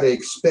 You got to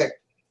expect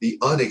the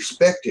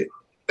unexpected.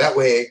 That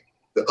way,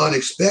 the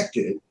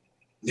unexpected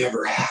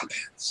never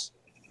happens.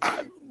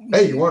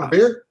 Hey, you want a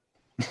beer?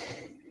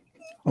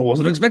 I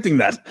wasn't expecting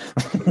that.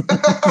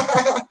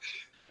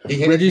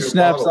 Reggie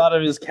snaps out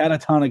of his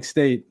catatonic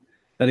state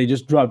that he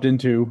just dropped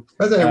into.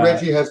 I think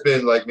Reggie has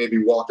been maybe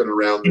walking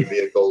around the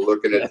vehicle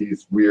looking at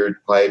these weird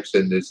pipes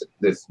and this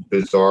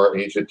bizarre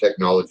ancient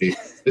technology.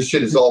 This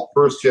shit is all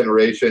first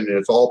generation, and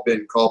it's all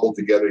been cobbled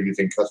together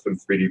using custom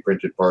 3D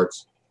printed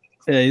parts.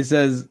 Yeah, he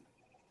says,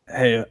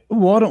 hey,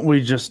 why don't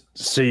we just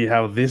see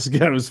how this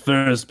goes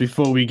first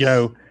before we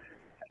go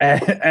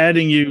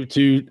adding you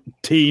to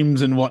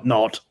teams and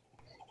whatnot?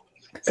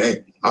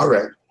 Hey, all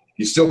right.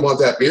 You still want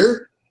that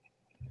beer?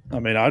 I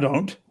mean, I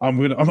don't.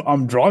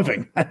 I'm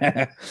driving.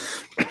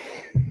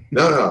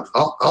 No.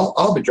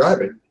 I'll be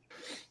driving.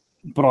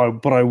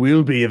 But I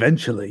will be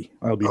eventually.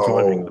 I'll be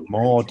driving the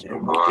mod.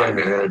 Come on,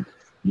 man.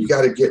 You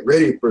got to get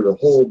ready for the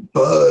whole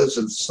buzz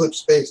and slip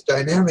space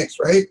dynamics,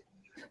 right?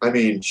 I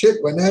mean,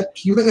 shit, when that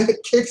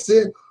kicks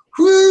in,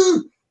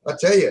 whoo! I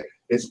tell you,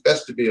 it's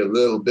best to be a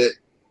little bit,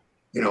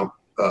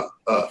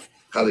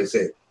 how they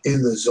say,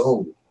 in the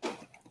zone.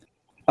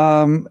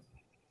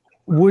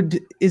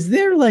 Is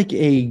there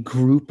a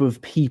group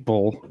of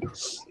people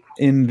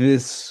in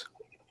this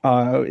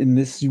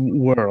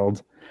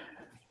world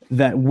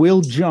that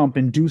will jump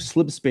and do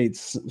slip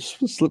space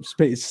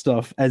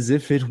stuff as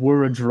if it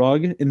were a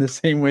drug, in the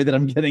same way that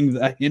I'm getting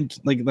the hint,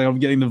 like I'm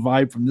getting the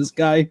vibe from this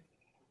guy?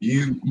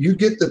 You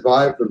get the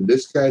vibe from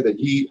this guy that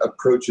he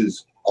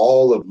approaches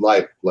all of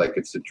life like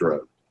it's a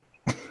drug.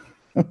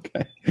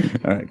 Okay.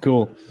 All right,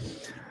 cool.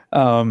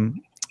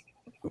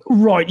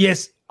 Right,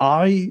 yes,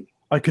 I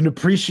can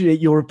appreciate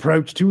your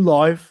approach to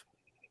life,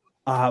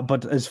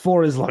 but as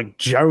far as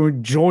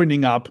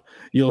joining up,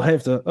 you'll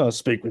have to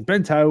speak with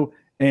Bento,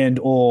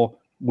 or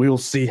we'll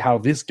see how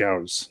this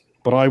goes.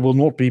 But I will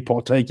not be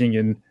partaking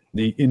in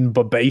the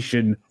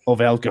imbibation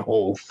of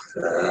alcohol.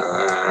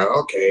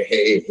 Okay,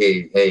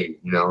 hey,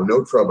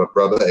 no trouble,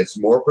 brother. It's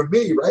more for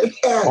me, right?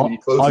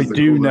 I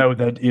do know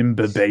that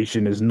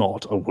imbibation is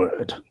not a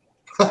word.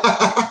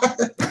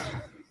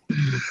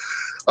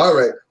 All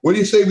right, what do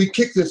you say we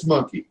kick this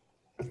monkey?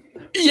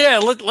 Yeah,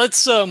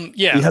 let's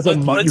yeah. You have a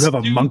monkey.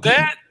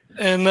 That,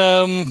 and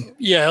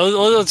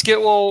let's get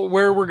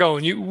where we're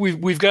going.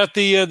 We've got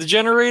the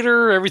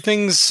generator.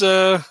 Everything's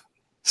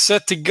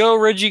set to go.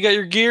 Reggie, you got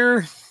your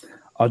gear?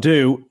 I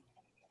do.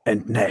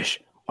 And Nash,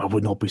 I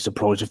would not be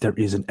surprised if there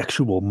is an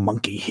actual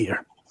monkey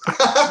here.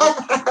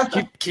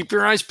 keep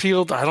your eyes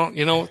peeled. I don't.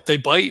 They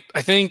bite.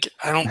 I think.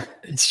 I don't.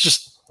 It's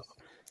just.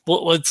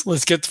 Well,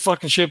 let's get the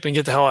fucking ship and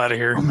get the hell out of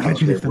here.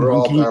 Imagine if the we're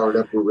monkey all powered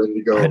up. We're ready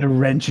to go. had a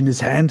wrench in his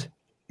hand.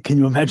 Can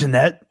you imagine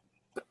that?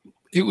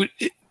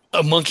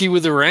 A monkey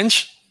with a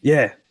wrench?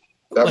 Yeah.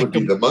 That would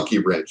be the monkey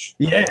wrench.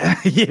 Yeah.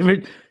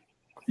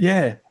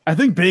 Yeah. I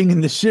think being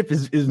in the ship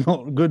is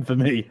not good for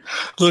me.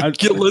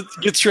 Look, let's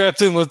get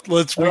strapped in. I'm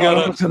just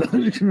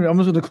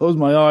gonna close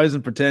my eyes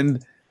and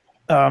pretend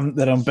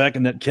that I'm back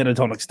in that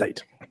catatonic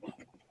state.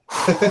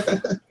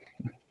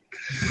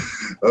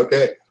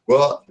 Okay.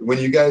 Well, when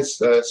you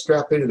guys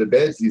strap into the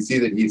beds, you see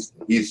that he's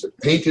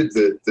painted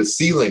the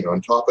ceiling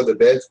on top of the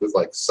beds with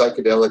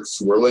psychedelic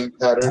swirling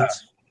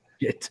patterns.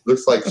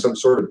 Looks like some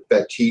sort of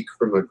batik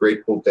from a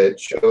Grateful Dead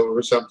show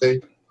or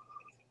something.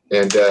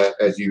 And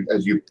as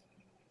you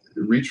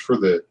reach for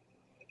the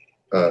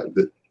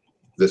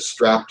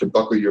strap to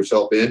buckle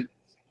yourself in,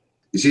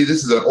 you see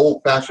this is an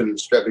old-fashioned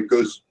strap. It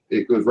goes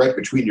right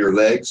between your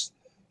legs,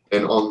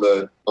 and on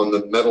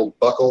the metal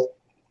buckle,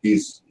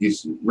 he's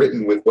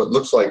written with what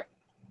looks like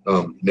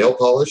nail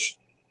polish.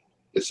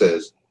 It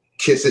says,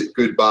 "Kiss it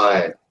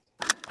goodbye."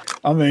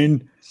 I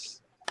mean,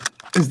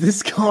 is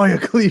this guy a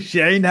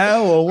cliche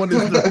now, or what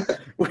is the...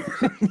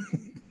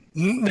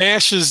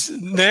 Nash is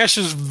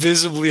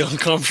visibly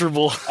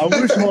uncomfortable. I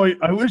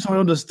wish I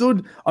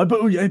understood. I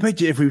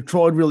bet you if we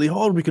tried really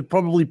hard, we could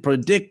probably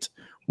predict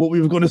what we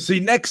were going to see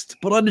next.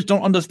 But I just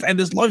don't understand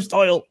this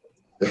lifestyle.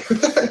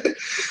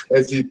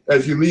 As you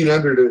lean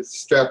under to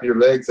strap your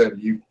legs, and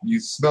you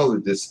smell the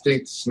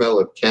distinct smell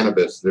of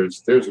cannabis.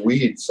 There's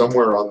weed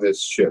somewhere on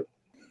this ship.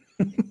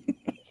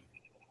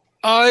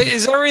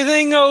 Is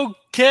everything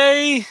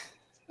okay?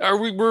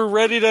 We're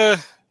ready to?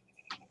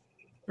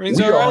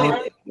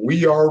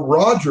 We are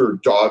Roger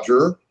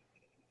Dodger.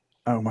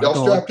 Oh my Y'all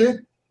god! strapped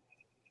in?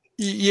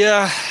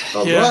 Yeah.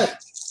 All yeah. right.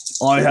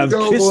 I Here we have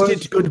go, kissed boys.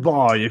 it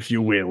goodbye, if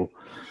you will.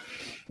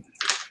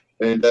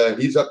 And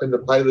he's up in the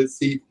pilot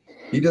seat.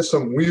 He does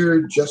some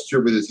weird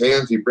gesture with his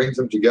hands. He brings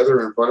them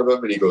together in front of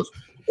him, and he goes,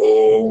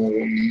 "Oh,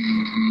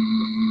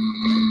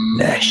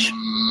 Nash,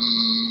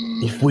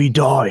 if we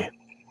die,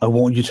 I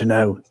want you to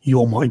know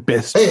you're my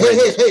best hey,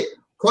 friend." hey!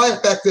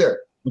 Quiet back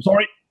there. I'm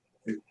sorry.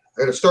 I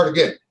got to start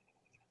again.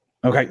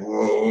 Okay,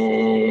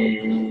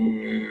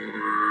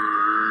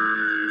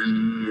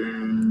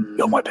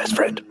 you're my best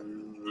friend.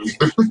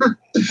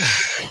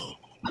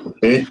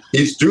 And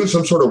he's doing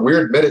some sort of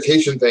weird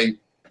meditation thing,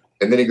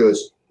 and then he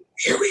goes,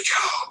 "Here we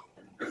go."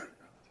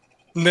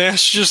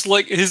 Nash just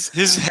like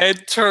his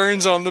head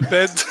turns on the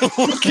bed to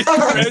look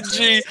at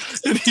Reggie,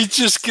 and he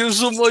just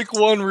gives him like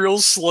one real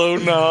slow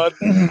nod.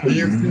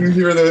 You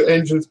hear the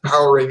engines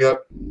powering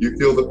up. You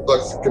feel the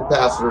flux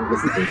capacitor.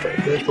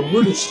 The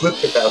word is slip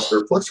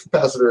capacitor. Flux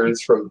capacitor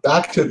is from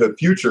Back to the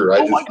Future. I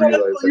Oh my just god! I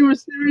realized thought you were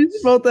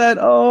serious about that.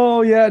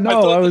 Oh yeah, no, I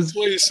thought I that's was.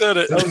 why you said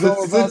it. I was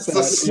all about it's the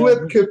that,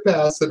 slip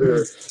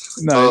capacitor.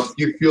 Nice.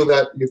 You feel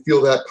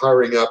that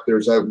powering up.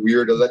 There's that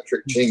weird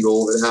electric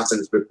tingle that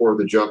happens before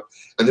the jump,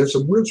 and there's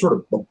some weird sort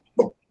of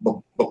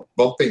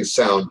bumping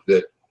sound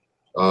that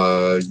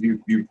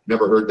you've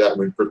never heard that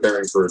when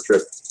preparing for a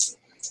trip.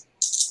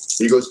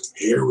 He goes,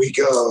 "Here we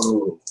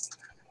go,"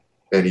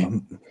 and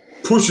he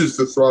pushes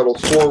the throttles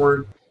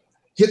forward,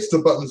 hits the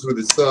buttons with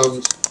his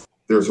thumbs.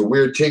 There's a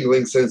weird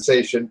tingling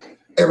sensation.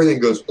 Everything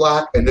goes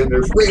black, and then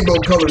there's rainbow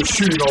colors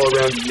shooting all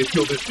around you. You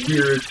feel this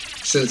weird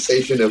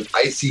sensation of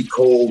icy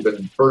cold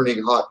and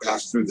burning hot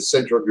pass through the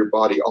center of your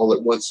body all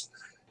at once.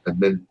 And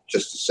then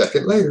just a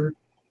second later,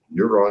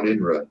 you're on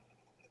Inra,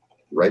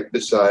 right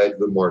beside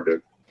the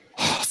Marduk.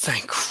 Oh,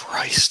 thank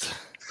Christ.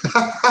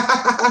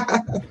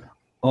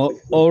 Oh,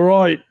 all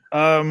right.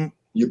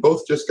 You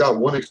both just got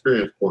one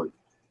experience point.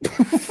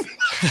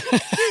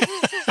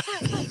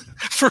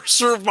 For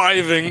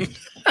surviving.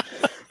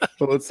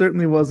 Well, it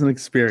certainly was an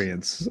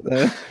experience.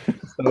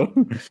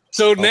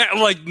 So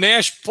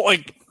Nash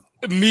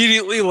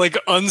immediately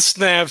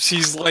unsnaps.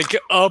 He's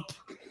up.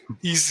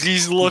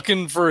 He's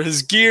looking for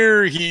his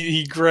gear.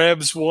 He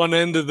grabs one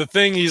end of the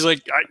thing. He's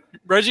like,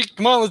 Reggie,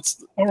 come on,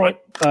 let's. All right.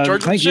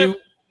 Charge Thank you.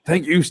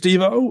 Thank you,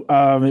 Steve-O.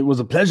 It was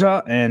a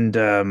pleasure,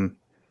 and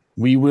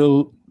we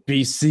will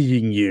be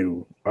seeing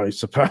you, I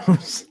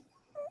suppose.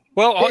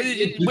 Well,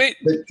 Hey, wait.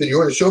 Can you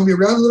want to show me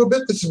around a little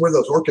bit? This is where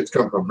those orchids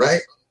come from,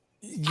 right?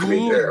 I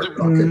mean, they're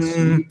orchids.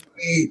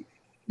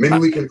 Maybe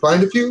we can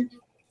find a few?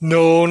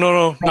 No,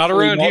 not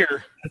Probably around not.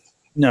 here.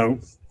 No.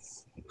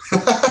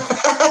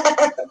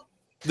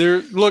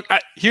 There. Look,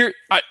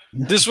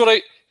 this is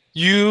what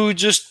you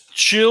just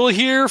chill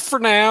here for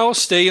now.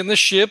 Stay in the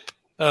ship.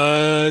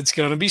 It's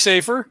gonna be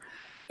safer,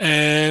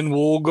 and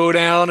we'll go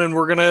down and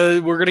we're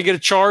gonna get a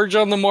charge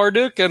on the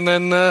Marduk, and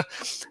then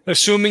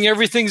assuming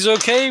everything's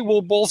okay,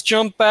 we'll both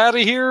jump out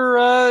of here.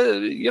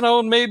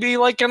 In maybe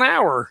like an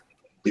hour.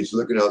 He's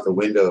looking out the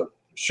window.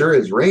 Sure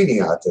is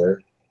rainy out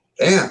there.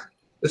 Damn,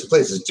 this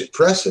place is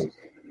depressing.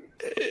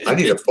 I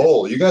need a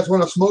bowl. You guys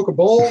want to smoke a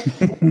bowl?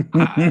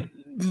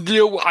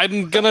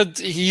 I'm gonna.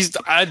 He's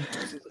out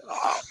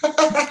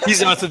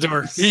the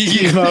door.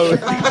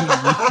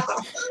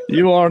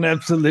 You are an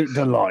absolute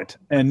delight.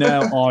 And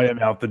now I am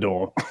out the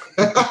door.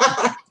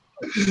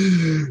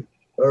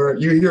 All right,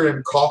 you hear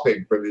him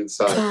coughing from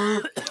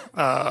inside.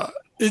 How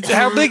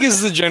big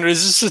is the generator?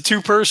 Is this a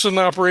 2-person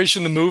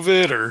operation to move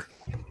it, or?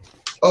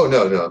 Oh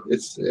no,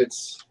 it's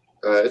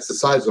the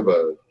size of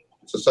a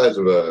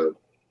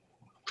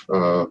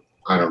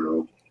I don't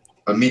know,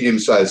 a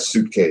medium-sized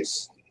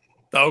suitcase.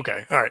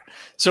 Okay, all right.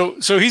 So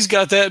he's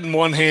got that in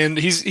one hand.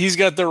 He's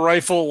got the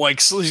rifle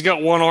he's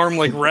got one arm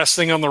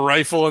resting on the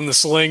rifle and the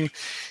sling,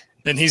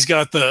 and he's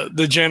got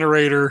the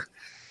generator.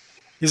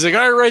 He's like,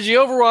 "All right, Reggie,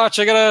 Overwatch.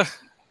 I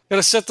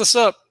gotta set this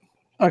up."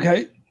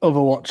 Okay,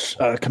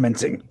 Overwatch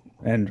commencing,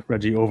 and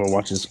Reggie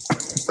overwatches.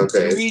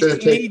 Okay, it's going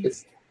to take.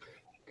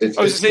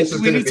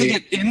 We need to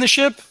get in the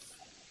ship.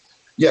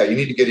 Yeah, you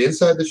need to get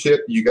inside the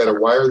ship. You got to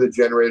wire the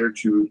generator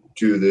to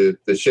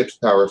the ship's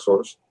power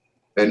source,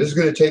 and this is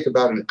going to take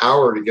about an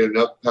hour to get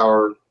enough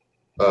power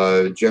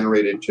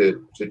generated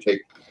to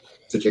take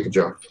a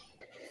jump.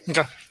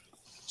 Okay.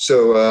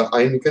 So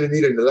I'm going to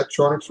need an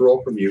electronics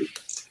roll from you.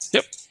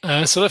 Yep,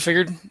 that's what I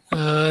figured.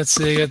 Let's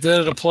see, I got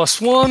that at a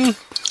 +1.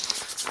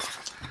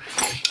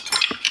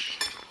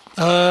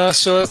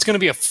 So that's going to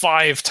be a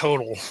 5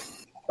 total.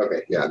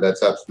 Okay, yeah,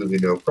 that's absolutely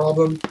no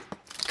problem.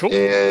 Cool.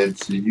 And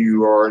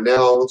you are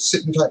now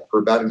sitting tight for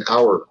about an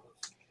hour.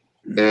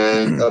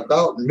 And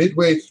about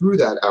midway through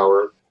that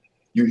hour,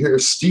 you hear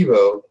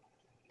Steve-O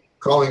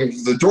calling him.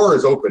 The door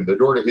is open. The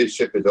door to his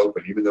ship is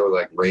open, even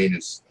though rain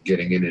is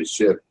getting in his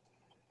ship.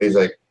 And he's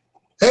like,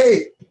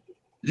 "Hey,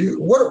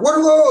 what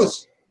are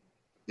those?"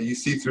 And you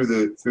see through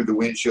the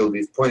windshield.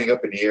 He's pointing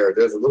up in the air.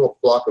 There's a little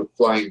flock of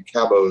flying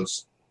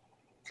cabos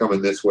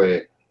coming this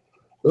way.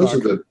 Those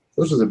are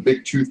Those are the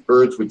big toothed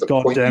birds with the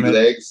God pointy damn it.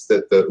 legs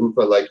that the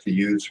Upa like to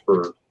use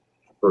for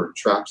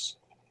traps.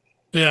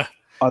 Yeah.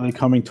 Are they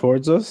coming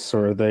towards us,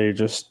 or are they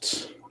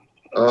just?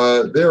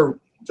 They're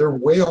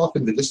way off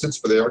in the distance,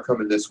 but they are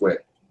coming this way.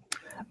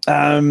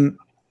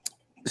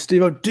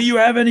 Steve, do you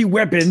have any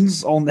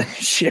weapons on the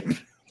ship?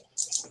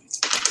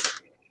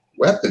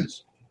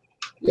 Weapons?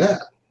 Yeah,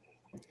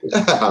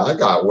 I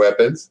got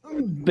weapons.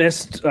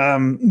 Best.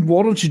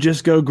 Why don't you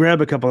just go grab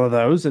a couple of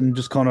those and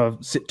just kind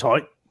of sit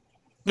tight?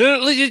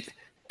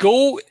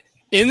 Go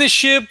in the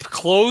ship,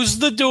 close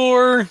the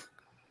door.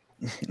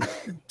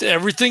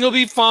 Everything will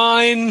be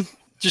fine.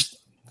 Just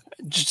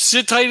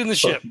sit tight in the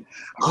ship.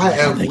 I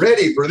am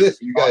ready for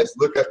this. You guys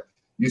look up.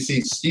 You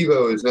see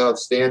Steve-O is now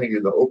standing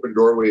in the open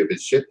doorway of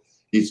his ship.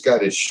 He's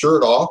got his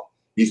shirt off.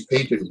 He's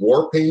painted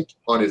war paint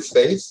on his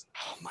face.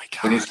 Oh my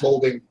And god!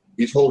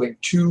 he's holding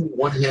two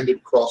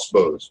one-handed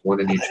crossbows, one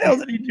in each How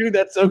hand. did he do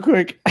that so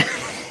quick?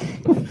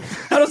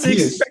 How does he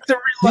expect to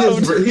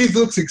reload? He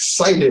looks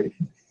excited.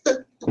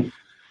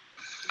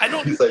 I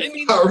don't. He's like, I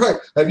mean, all right,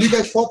 have you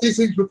guys fought these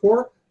things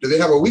before? Do they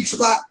have a weak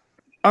spot?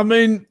 I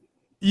mean,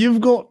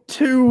 you've got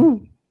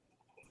two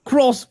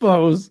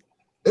crossbows.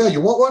 Yeah,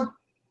 you want one?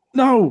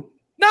 No,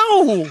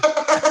 no.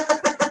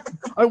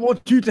 I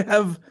want you to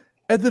have,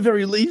 at the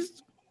very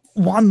least,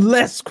 one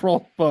less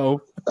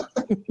crossbow,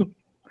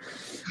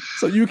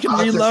 so you can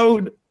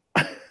reload.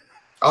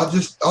 I'll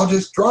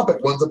just drop it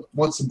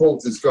once the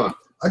bolt is gone.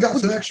 I got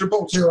some extra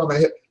bolts here on my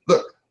hip.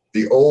 Look,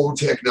 the old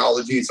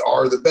technologies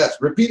are the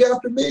best. Repeat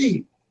after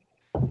me.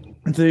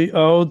 The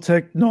old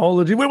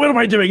technology. Wait, what am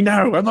I doing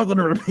now? I'm not going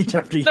to repeat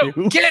after No,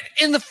 you. get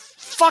in the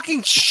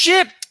fucking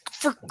ship,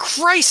 for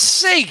Christ's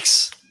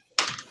sakes!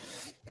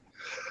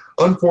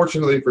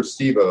 Unfortunately for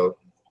Steve-O,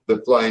 the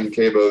flying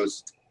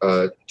cabos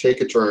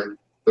take a turn.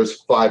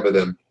 There's 5 of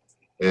them,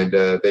 and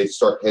they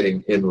start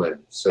heading inland.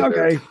 So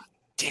Okay.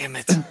 Damn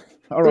it! All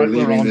they're right, we're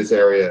leaving on. this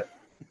area.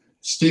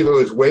 Steve-O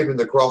is waving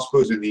the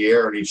crossbows in the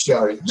air, and he's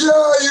shouting,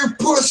 "Yeah, you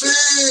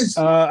pussies!"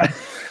 I'm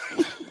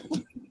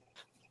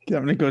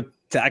gonna go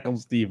tackle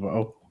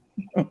Steve-O.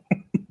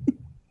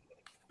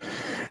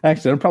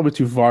 Actually, I'm probably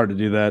too far to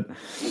do that.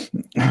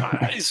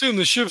 I assume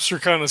the ships are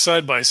kind of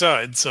side by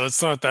side, so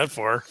it's not that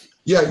far.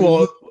 Yeah,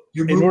 Well,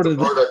 you in moved order the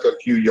to- Bardock a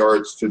few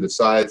yards to the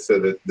side so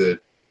that the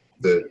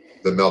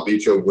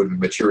Malbicho wouldn't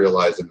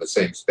materialize in the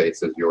same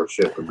space as your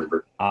ship,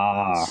 remember?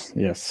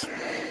 Yes.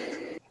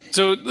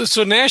 So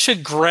Nash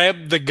had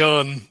grabbed the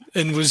gun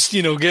and was,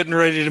 getting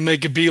ready to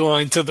make a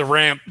beeline to the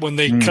ramp when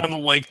they kind of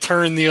like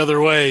turned the other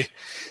way.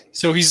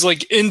 So he's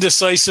like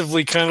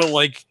indecisively kind of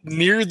like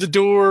near the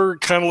door,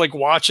 kind of like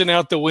watching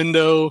out the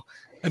window.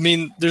 I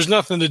mean, there's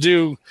nothing to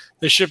do.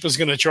 The ship is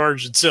going to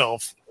charge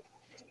itself.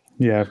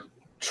 Yeah,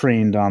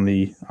 trained on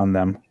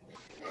them.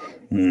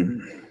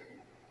 Is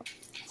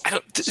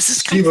this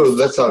Steve-O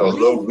lets out a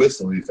low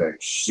whistle. He's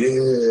like,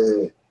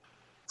 "Shit.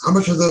 How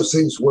much are those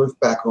things worth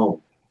back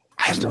home?"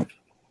 I don't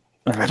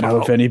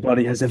know if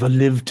anybody has ever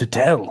lived to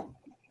tell.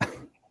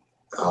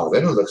 "Oh, they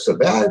don't look so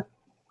bad.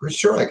 I'm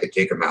sure I could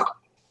take them out."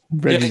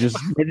 Reggie just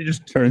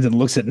turns and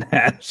looks at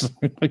Nash,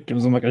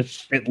 gives him like a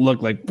shit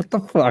look, like what the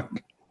fuck.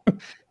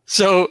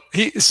 So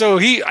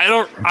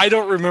I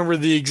don't remember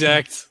the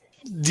exact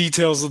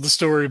details of the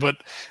story, but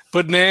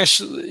Nash,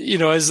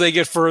 as they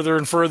get further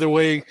and further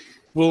away,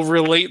 will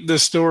relate the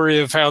story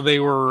of how they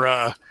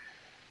were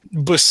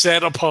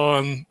beset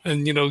upon,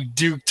 and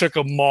Duke took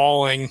a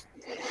mauling,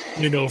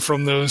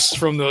 from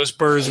those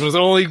birds. It was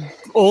only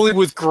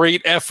with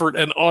great effort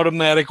and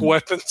automatic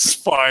weapons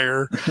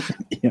fire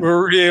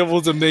were we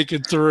able to make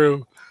it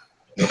through.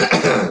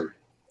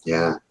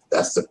 Yeah,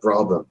 that's the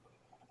problem.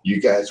 You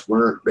guys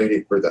weren't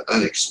ready for the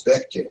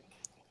unexpected.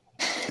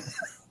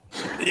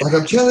 Like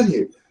I'm telling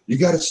you, you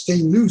got to stay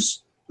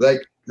loose.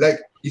 Like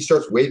he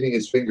starts waving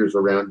his fingers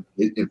around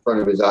in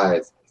front of his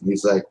eyes. And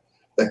he's like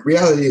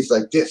reality is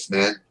like this,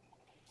 man,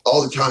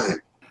 all the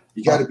time.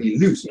 You got to be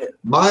loose.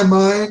 My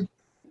mind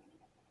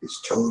is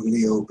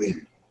totally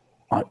open.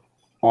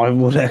 I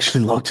would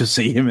actually like to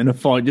see him in a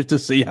fight just to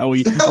see how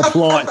he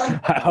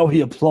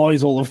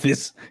applies all of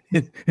this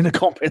in a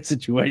combat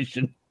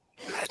situation.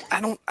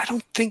 I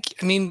don't think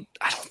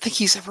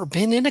he's ever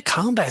been in a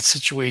combat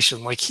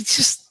situation. Like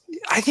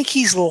I think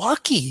he's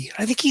lucky.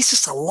 I think he's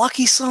just a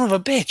lucky son of a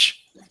bitch.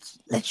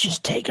 Let's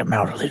just take him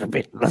out a little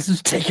bit. Let's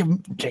just take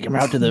him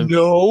out to the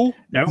No.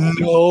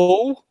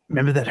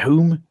 Remember that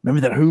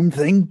whom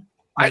thing?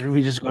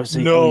 We just got to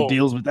see how he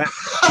deals with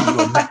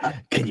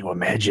that. Can you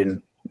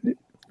imagine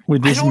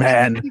with this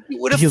man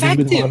would dealing affect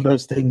with one him. of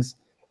those things?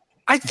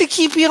 I think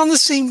he'd be on the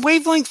same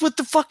wavelength with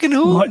the fucking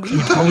who. What? He'd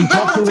probably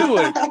talk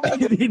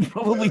to it. He'd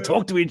probably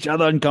talk to each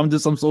other and come to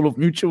some sort of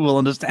mutual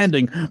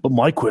understanding. But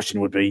my question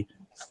would be,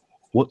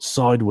 what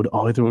side would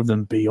either of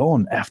them be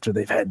on after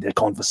they've had their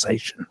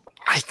conversation?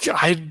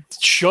 I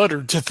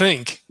shudder to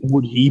think.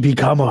 Would he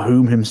become a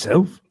whom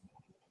himself?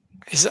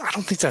 I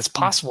don't think that's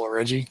possible,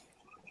 Reggie.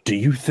 Do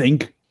you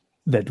think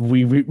that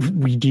we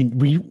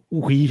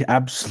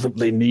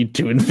absolutely need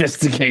to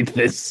investigate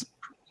this?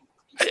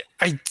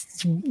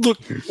 Look,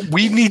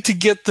 we need to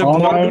get the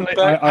Martin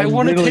back. I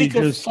want to take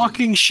a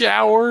fucking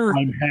shower.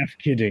 I'm half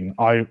kidding.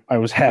 I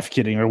was half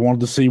kidding. I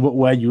wanted to see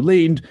where you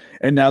leaned,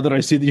 and now that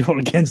I see that you're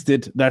against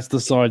it, that's the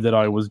side that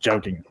I was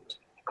joking.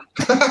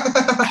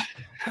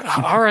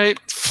 All right.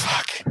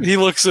 Fuck. He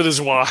looks at his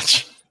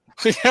watch.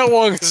 How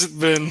long has it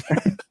been?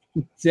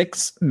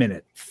 6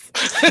 minutes.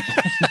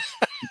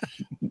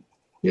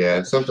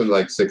 Yeah, something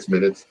like 6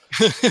 minutes.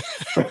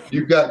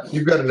 You've got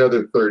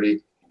another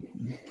 30.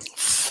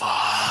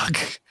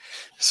 Fuck.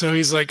 So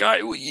he's like,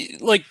 you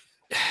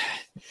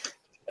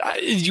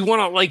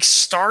want to like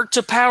start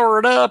to power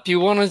it up? You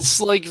want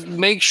to like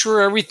make sure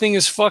everything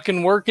is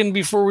fucking working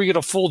before we get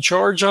a full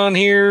charge on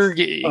here?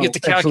 Get the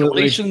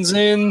calculations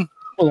in.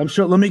 Well, I'm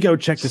sure. Let me go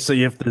check to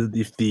see if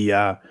the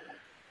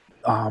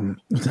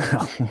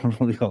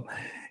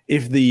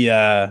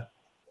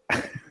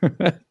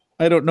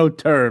I don't know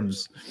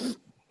terms.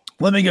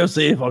 Let me go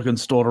see if I can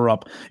start her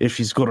up. If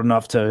she's good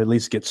enough to at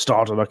least get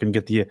started, I can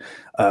get the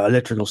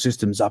electrical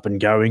systems up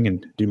and going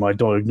and do my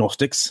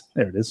diagnostics.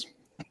 There it is.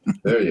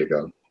 There you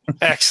go.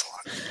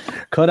 Excellent.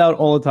 Cut out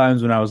all the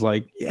times when I was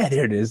like, yeah,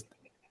 there it is.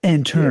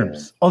 And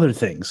terms, other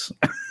things.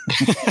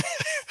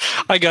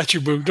 I got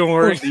you, boo. Don't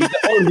worry.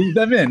 I'll leave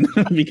them in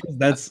because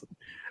that's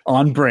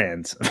on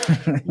brand.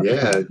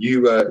 Yeah,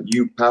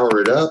 you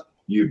power it up.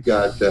 You've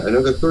got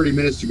another 30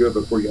 minutes to go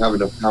before you have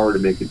enough power to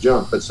make a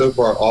jump. But so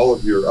far, all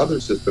of your other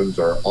systems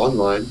are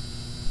online.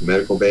 The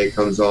medical bay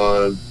comes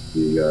on.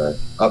 The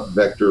up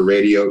vector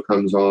radio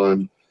comes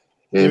on.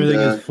 And,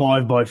 everything is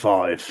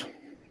 5x5.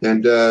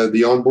 And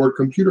the onboard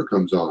computer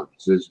comes on.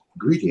 It says,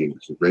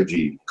 "Greetings,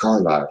 Reggie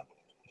Carlisle."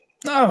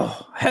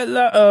 Oh,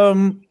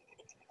 hello.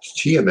 It's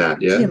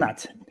Tiamat, yeah?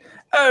 Tiamat.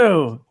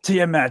 Oh,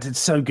 Tiamat, it's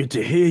so good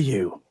to hear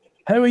you.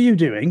 How are you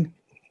doing?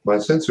 My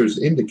sensors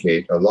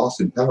indicate a loss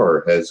in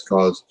power has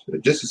caused a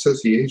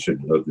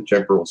disassociation of the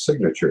temporal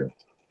signature.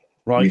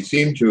 Right. We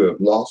seem to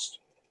have lost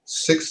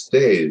 6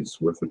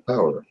 days worth of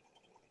power.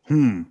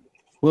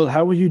 Well,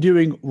 how are you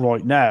doing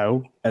right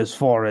now as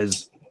far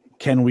as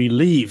can we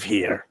leave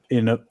here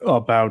in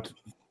about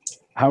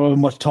however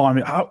much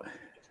time?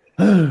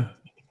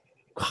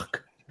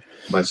 Fuck.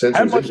 My sensors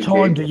How much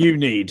time do you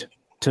need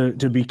to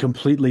be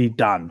completely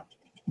done?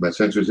 My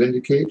sensors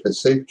indicate a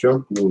safe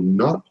jump will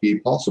not be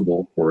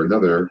possible for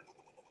another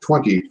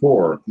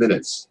 24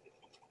 minutes.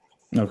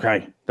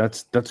 Okay,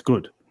 that's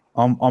good.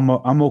 I'm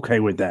okay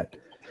with that.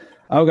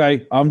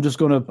 Okay, I'm just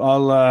gonna.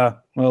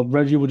 Well,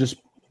 Reggie will just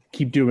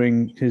keep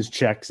doing his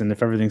checks, and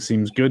if everything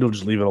seems good, he'll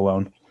just leave it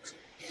alone.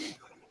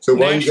 So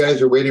while you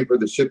guys are waiting for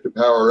the ship to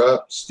power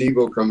up,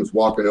 Steve-O comes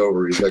walking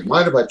over. He's like,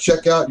 "Mind if I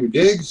check out your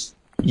digs?"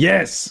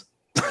 Yes.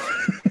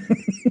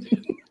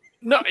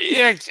 No,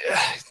 yeah.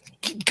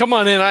 Come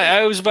on in.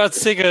 I was about to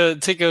take a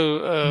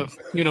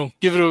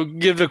give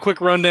it a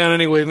quick rundown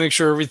anyway. Make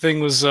sure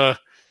everything was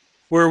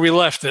where we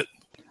left it.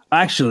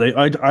 Actually,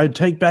 I'd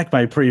take back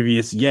my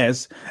previous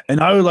yes, and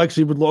I would like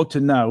to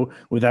know,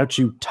 without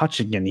you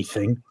touching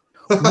anything,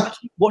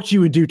 what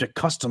you would do to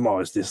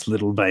customize this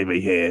little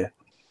baby here.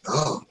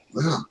 Oh,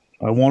 wow.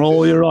 I want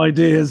all your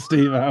ideas,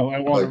 Steve. I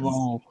want them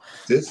all.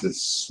 This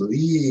is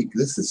sleek.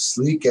 This is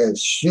sleek as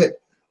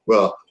shit.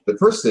 Well, the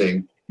first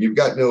thing, you've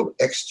got no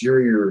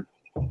exterior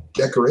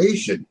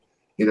decoration.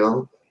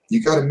 You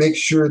got to make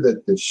sure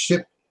that the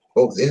ship,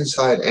 both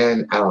inside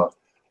and out,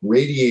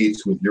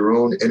 radiates with your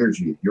own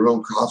energy, your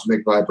own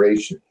cosmic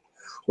vibration.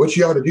 What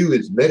you ought to do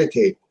is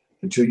meditate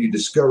until you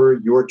discover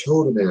your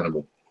totem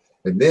animal.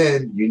 And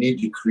then you need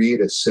to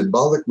create a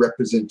symbolic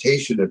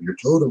representation of your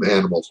totem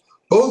animals,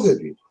 both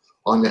of you,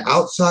 on the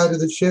outside of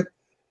the ship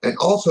and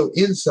also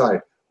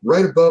inside,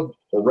 right above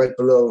or right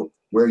below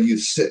where you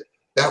sit.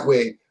 That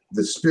way,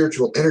 the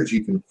spiritual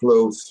energy can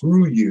flow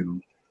through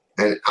you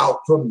and out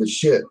from the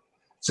ship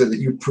so that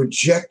you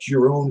project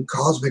your own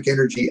cosmic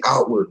energy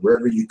outward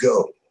wherever you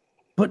go.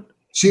 But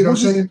see what I'm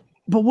saying?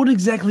 But what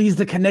exactly is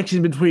the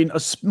connection between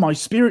my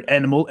spirit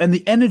animal and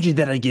the energy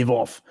that I give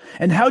off?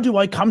 And how do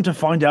I come to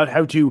find out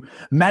how to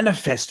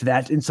manifest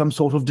that in some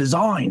sort of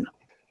design?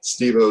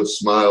 Steve-O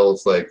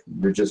smiles like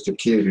you're just a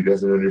kid who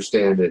doesn't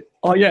understand it.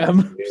 I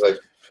am. He's like,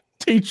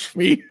 teach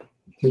me.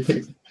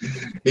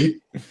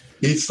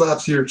 He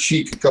slaps your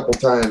cheek a couple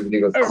times and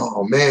he goes,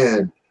 "Oh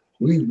man,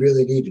 we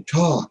really need to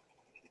talk.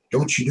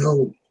 Don't you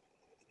know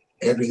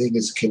everything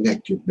is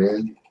connected,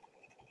 man?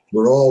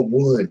 We're all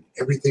one.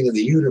 Everything in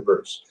the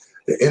universe,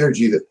 the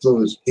energy that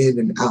flows in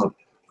and out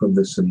from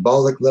the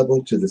symbolic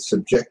level to the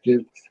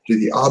subjective to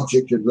the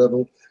objective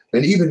level,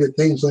 and even to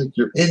things like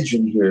your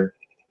engine here,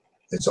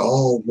 it's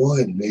all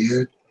one,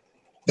 man.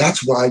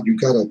 That's why you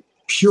got to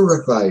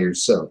purify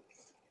yourself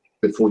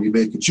before you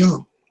make a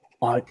jump."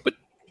 But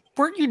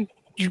weren't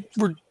you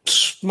were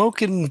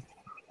smoking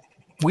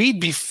weed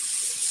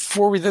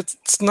before we?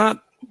 That's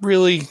not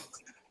really.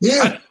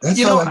 Yeah,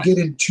 that's how I get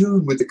in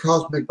tune with the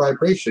cosmic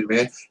vibration,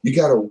 man. You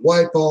got to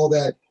wipe all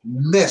that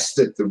mess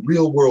that the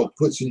real world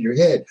puts in your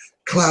head,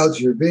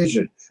 clouds your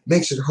vision,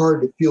 makes it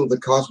hard to feel the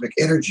cosmic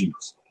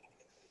energies.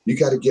 You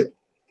got to get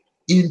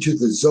into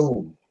the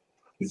zone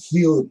and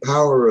feel the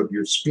power of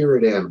your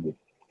spirit animal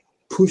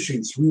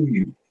pushing through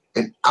you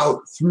and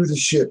out through the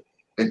ship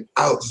and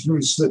out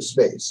through slip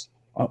space.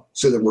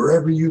 So that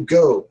wherever you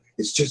go,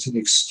 it's just an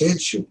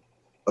extension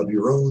of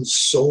your own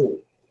soul.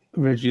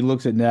 Reggie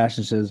looks at Nash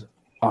and says,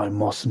 I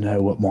must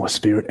know what my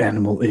spirit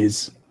animal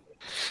is.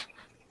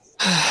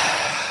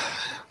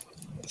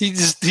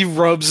 He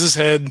rubs his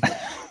head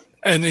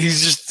and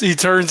he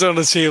turns on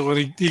his heel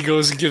and he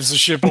goes and gives the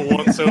ship a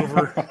once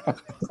over.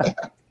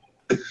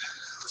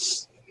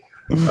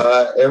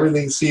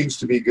 Everything seems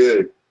to be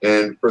good.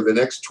 And for the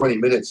next 20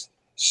 minutes,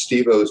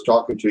 Steve-O is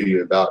talking to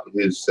you about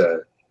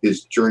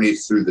his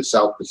journeys through the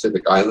South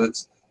Pacific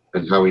Islands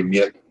and how he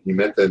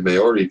met the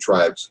Maori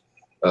tribes.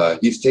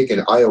 He's taken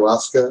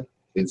ayahuasca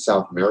in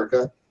South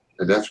America,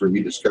 and that's where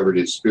he discovered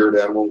his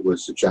spirit animal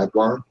was the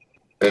jaguar.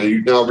 And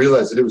you now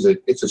realize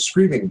that it's a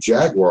screaming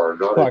jaguar,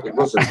 it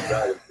wasn't a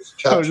dragon.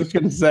 I was just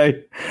going to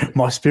say,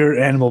 my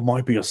spirit animal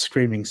might be a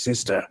screaming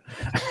sister.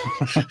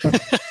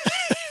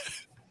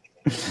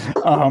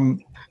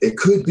 It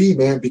could be,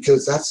 man,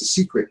 because that's the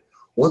secret.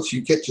 Once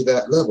you get to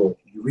that level,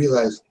 you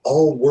realize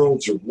all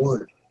worlds are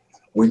one.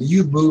 When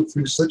you move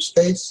through slip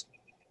space,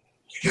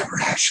 you never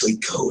actually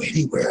go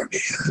anywhere,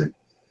 man.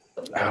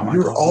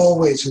 You're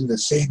always in the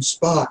same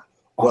spot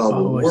while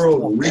the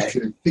world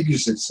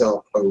reconfigures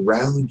itself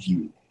around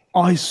you.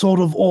 I sort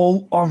of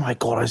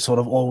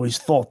always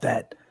thought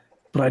that,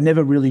 but I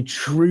never really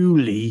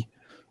truly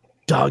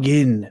dug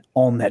in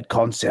on that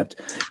concept.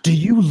 Do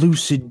you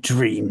lucid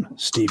dream,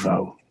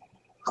 Steve-O?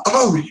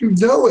 Oh, you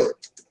know it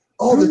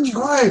all the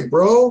time,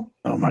 bro.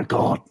 Oh my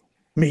God,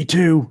 me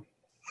too.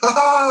 Ha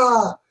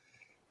ha!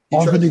 He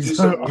tries to do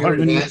some weird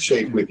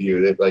handshake with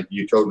you that like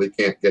you totally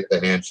can't get the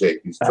handshake.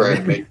 He's trying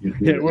to make you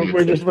do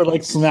we're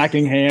like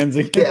smacking hands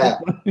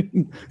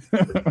again.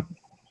 Yeah.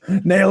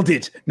 Nailed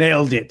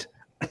it.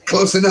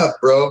 Close enough,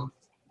 bro.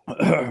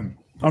 I'm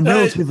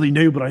relatively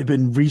new, but I've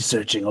been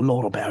researching a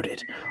lot about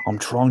it. I'm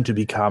trying to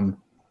become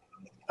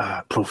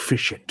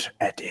proficient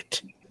at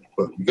it.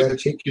 But you got to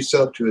take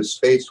yourself to a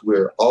space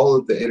where all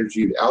of the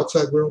energy of the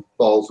outside world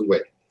falls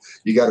away.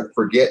 You got to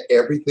forget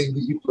everything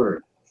that you've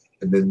learned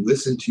and then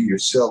listen to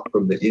yourself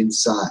from the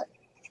inside,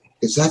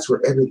 because that's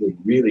where everything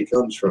really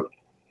comes from.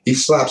 He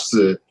slaps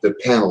the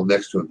panel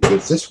next to him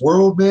because this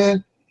world,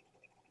 man,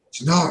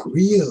 it's not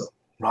real.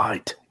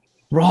 Right.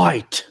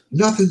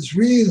 Nothing's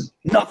real.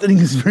 Nothing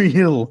is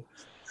real.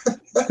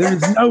 There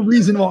is no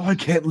reason why I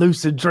can't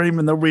lucid dream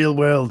in the real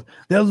world.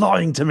 They're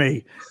lying to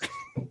me.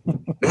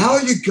 Now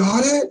you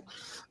got it?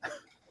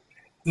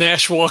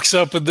 Nash walks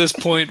up at this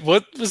point.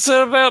 What was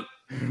that about?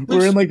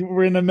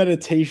 We're in a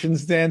meditation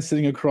stand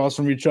sitting across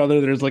from each other.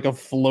 There's like a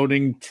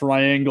floating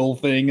triangle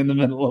thing in the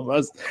middle of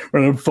us.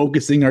 We're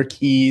focusing our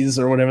keys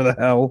or whatever the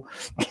hell.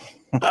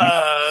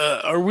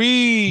 Are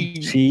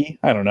we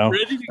I don't know.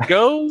 Ready to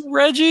go,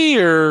 Reggie?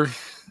 Or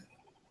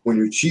when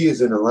your chi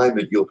is in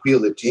alignment, you'll feel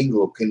the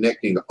tingle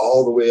connecting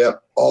all the way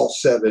up all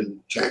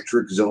 7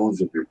 tantric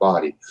zones of your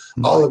body.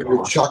 All of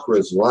your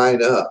chakras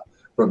line up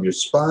from your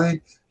spine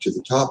to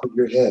the top of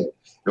your head.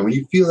 And when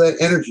you feel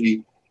that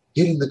energy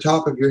hitting the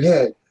top of your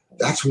head,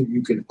 that's when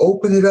you can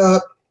open it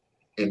up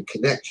and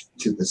connect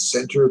to the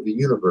center of the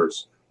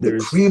universe. The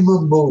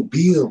prima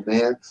mobile,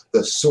 man,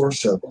 the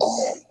source of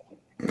all.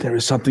 There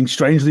is something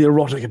strangely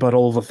erotic about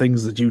all the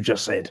things that you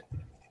just said.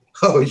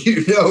 Oh,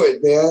 you know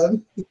it,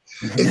 man.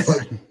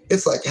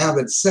 It's like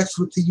having sex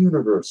with the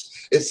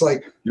universe. It's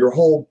like your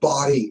whole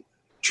body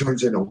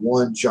turns into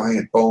one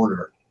giant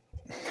boner.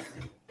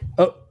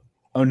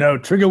 Oh no,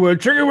 trigger word.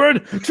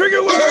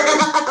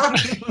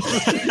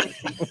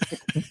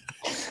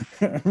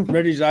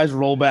 Reggie's eyes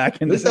roll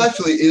back. And this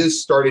actually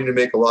is starting to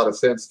make a lot of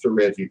sense to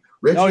Reggie.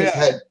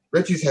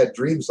 Reggie's had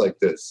dreams like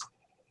this.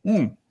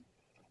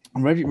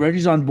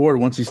 Reggie's on board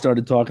once he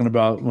started talking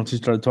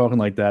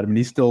like that. I mean,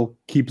 he still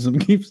keeps going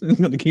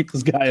to keep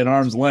this guy at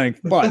arm's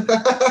length, but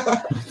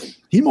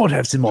he might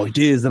have some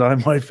ideas that I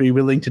might be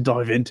willing to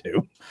dive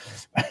into.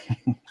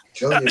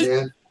 Tell you,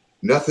 man,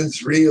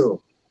 nothing's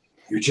real.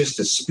 You're just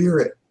a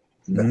spirit.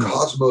 And the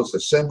cosmos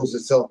assembles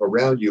itself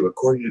around you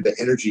according to the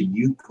energy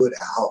you put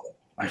out.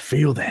 I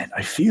feel that.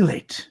 I feel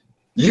it.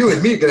 You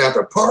and me are gonna have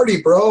to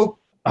party, bro.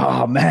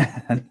 Oh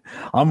man,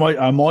 I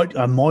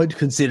might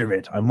consider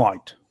it. I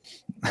might.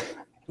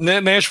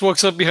 Nash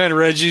walks up behind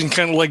Reggie and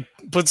kind of like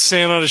puts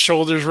sand on his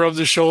shoulders, rubs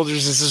his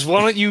shoulders, and says,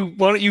 "Why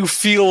don't you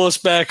feel us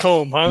back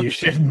home, huh?" You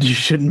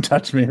shouldn't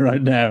touch me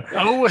right now.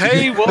 Oh,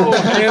 hey, whoa!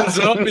 Hands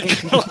up, and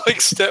kind of like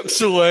steps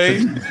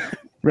away.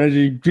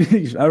 Reggie,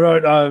 all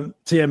right,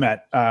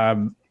 Tiamat,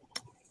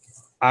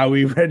 are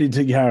we ready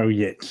to go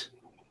yet?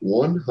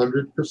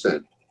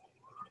 100%.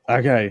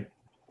 Okay.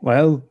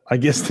 Well, I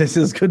guess this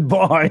is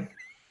goodbye.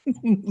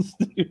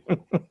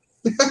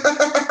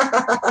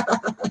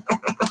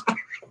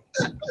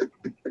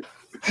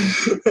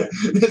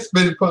 It's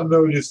been fun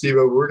knowing you, Steve.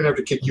 We're gonna have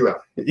to kick you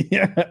out.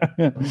 Yeah.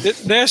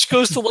 Nash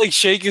goes to like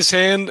shake his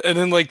hand and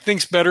then like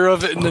thinks better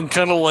of it and then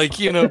kind of like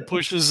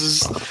pushes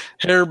his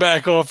hair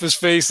back off his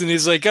face and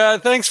he's like,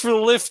 "Thanks for the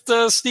lift,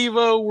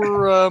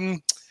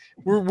 Steve-O.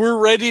 We're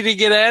ready to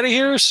get out of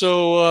here.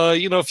 So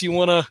if you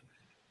want to,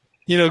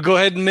 go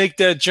ahead and make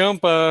that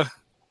jump,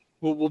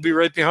 we'll be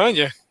right behind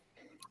you.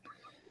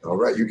 All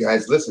right, you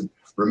guys, listen.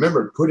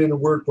 Remember, put in a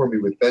word for me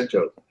with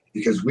Bento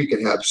because we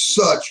can have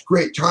such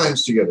great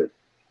times together.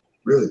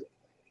 Really,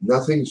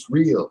 nothing's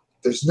real.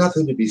 There's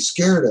nothing to be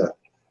scared of.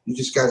 You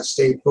just got to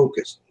stay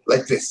focused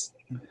like this.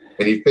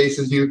 And he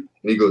faces you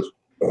and he goes,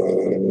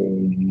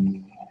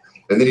 Om.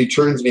 And then he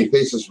turns and he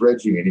faces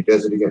Reggie and he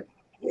does it again.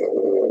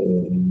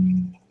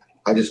 Om.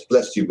 I just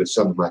blessed you with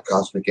some of my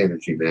cosmic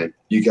energy, man.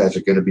 You guys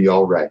are going to be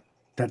all right.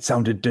 That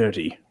sounded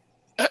dirty.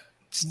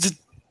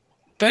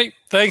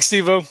 Thanks,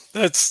 Steve-O.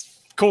 That's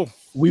cool.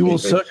 We will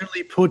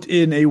certainly put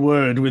in a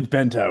word with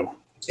Bento.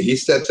 He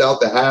steps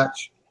out the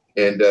hatch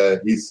and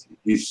he's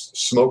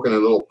smoking a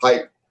little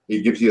pipe.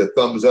 He gives you a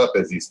thumbs up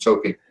as he's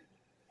choking.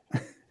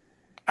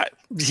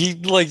 He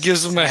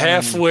gives him a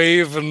half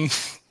wave and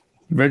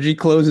Reggie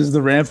closes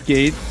the ramp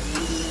gate.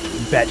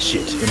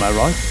 Batshit, am I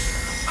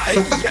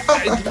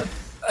right?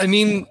 I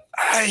mean,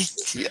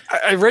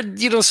 I read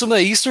some of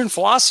the Eastern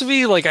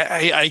philosophy.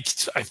 I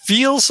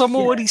feel some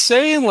of what he's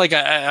saying.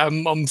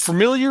 I'm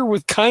familiar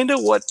with kind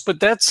of what, but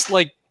that's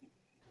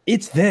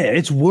it's there.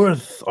 It's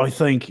worth, I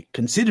think,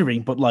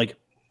 considering. But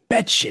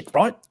batshit,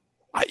 right?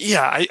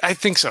 I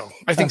think so.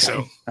 I think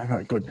so. All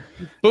right, good.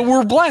 But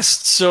we're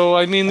blessed, so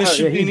I mean, this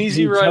should be an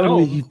easy ride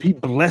home. He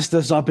blessed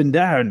us up and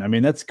down. I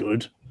mean, that's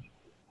good.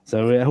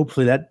 So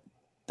hopefully that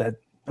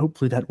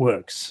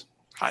works.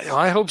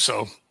 I hope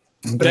so.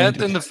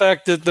 That and the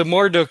fact that the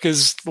Marduk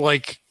is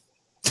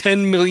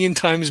 10 million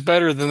times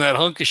better than that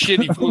hunk of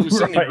shit he flew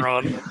us in here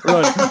on.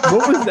 Right.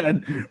 What was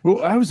that?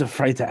 Well, I was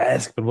afraid to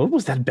ask, but what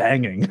was that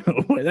banging?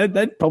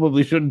 that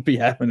probably shouldn't be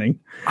happening.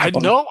 I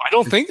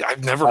don't think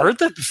I've never heard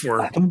that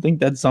before. I don't think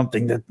that's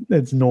something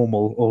that's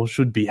normal or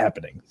should be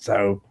happening.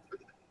 So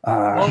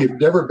you've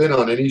never been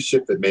on any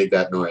ship that made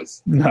that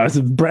noise. No, it's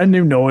a brand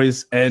new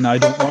noise, and I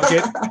don't like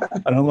it.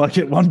 I don't like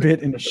it one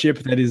bit in a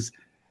ship that is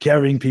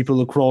carrying people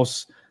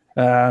across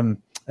conscious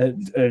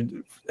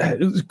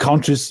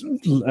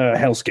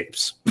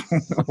hellscapes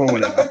or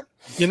whatever.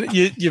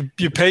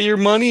 You pay your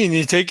money and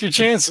you take your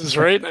chances,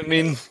 right? I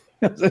mean,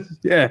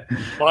 yeah.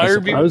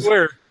 Buyer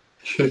beware.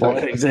 Well,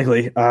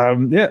 exactly.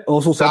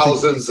 Also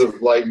thousands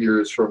of light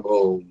years from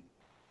home.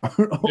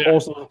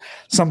 Also,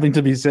 something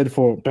to be said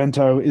for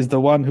Bento is the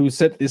one who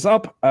set this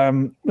up. I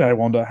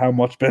wonder how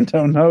much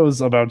Bento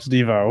knows about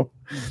Steve-O.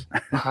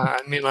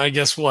 I mean, I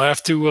guess we'll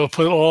have to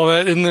put all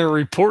that in the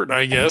report,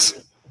 I guess.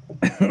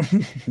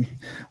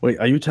 Wait,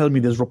 are you telling me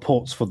there's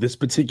reports for this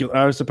particular?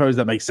 I suppose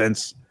that makes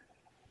sense.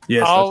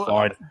 Yes, that's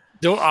fine.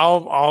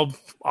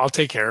 I'll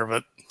take care of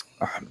it.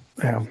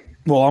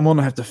 Well, I'm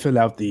gonna have to fill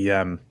out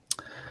the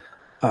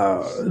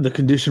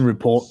condition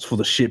reports for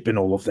the ship and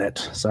all of that.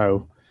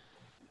 So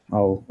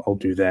I'll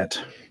do that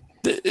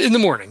in the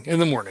morning.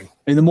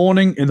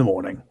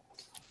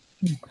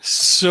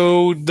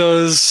 So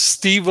does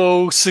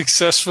Steve-O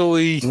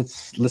successfully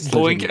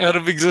blink out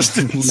of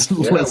existence?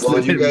 While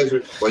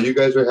you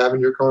guys are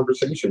having your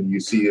conversation, you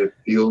see a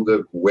field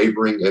of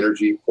wavering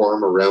energy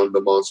form around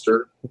the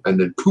monster, and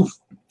then poof,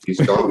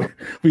 he's gone.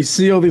 We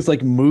see all these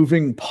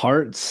moving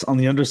parts on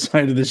the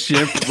underside of the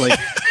ship.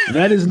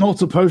 That is not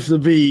supposed to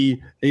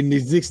be in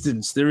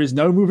existence. There is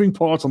no moving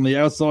parts on the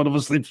outside of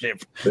a sleep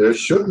ship. There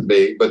shouldn't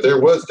be, but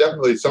there was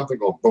definitely something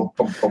going boom,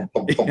 boom, boom,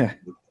 boom, boom. Yeah.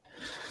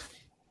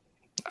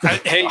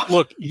 Hey,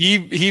 look,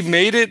 he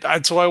made it.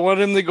 That's why I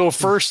wanted him to go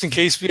first in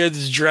case we had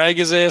to drag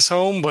his ass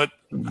home. But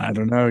I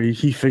don't know.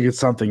 He figured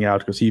something out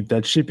because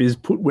that ship is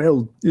put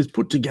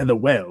together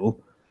well,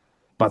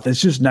 but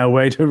there's just no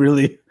way to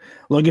really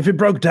look. If it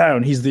broke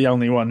down, he's the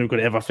only one who could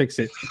ever fix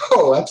it.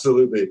 Oh,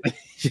 absolutely.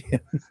 Yeah.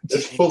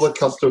 It's full of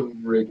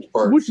custom rigged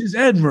parts, which is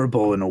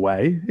admirable in a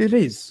way. It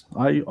is.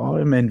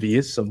 I'm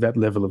envious of that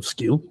level of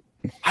skill.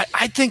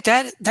 I think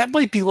that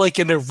might be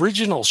an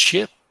original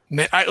ship.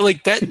 Man,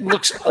 that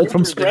looks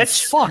from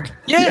scratch. Fuck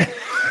yeah!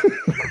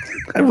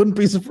 I wouldn't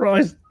be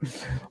surprised.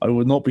 I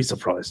would not be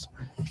surprised.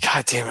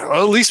 God damn it!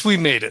 Well, at least we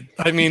made it.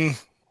 I mean,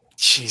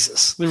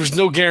 Jesus, there was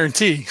no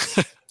guarantee.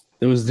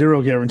 There was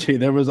zero guarantee.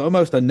 There was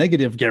almost a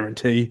negative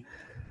guarantee,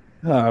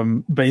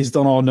 based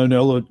on our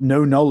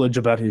no knowledge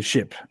about his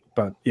ship.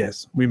 But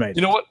yes, we made it.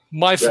 You know what?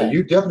 My fault.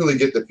 You definitely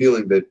get the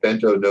feeling that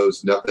Bento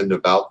knows nothing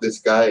about this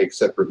guy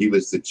except for he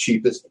was the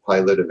cheapest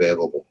pilot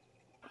available.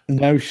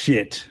 No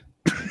shit.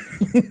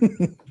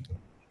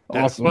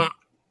 Awesome. Yeah,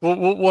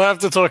 we'll have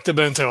to talk to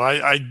Bento.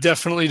 I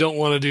definitely don't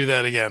want to do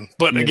that again.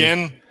 But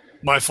again,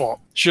 my fault.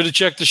 Should have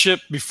checked the ship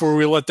before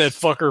we let that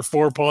fucker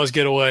Forepaws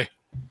get away.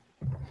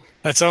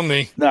 That's on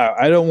me. No,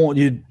 I don't want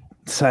you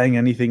saying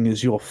anything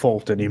is your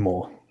fault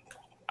anymore.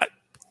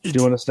 Do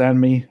you understand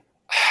me?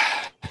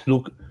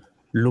 Look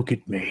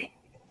at me.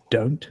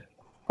 Don't.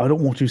 I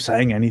don't want you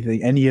saying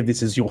anything. Any of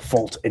this is your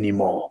fault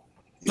anymore.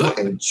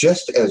 And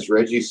just as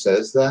Reggie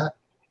says that,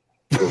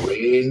 the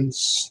rain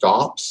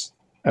stops,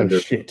 and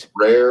there's a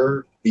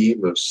rare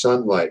beam of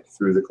sunlight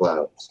through the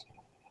clouds.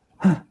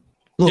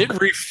 It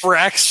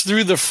refracts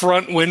through the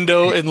front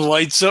window and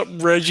lights up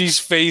Reggie's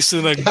face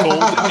in a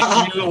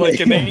golden hue like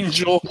an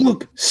angel.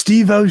 Look,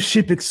 Steve-O's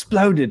ship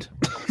exploded.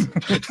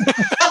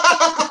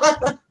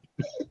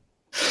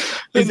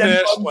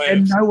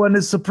 And no one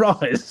is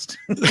surprised.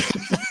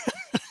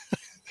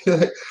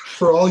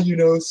 For all you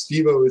know,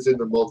 Steve-O is in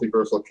the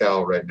multiversal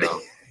cow right now.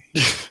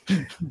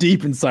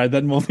 Deep inside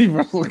that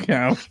multiversal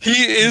cow. He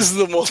is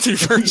the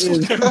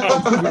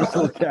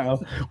multiversal cow.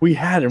 We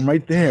had him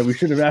right there. We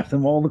should have asked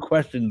him all the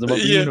questions about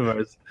the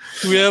universe.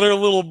 We had our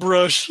little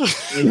brush.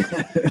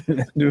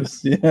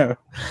 Yeah.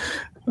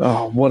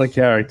 Oh, what a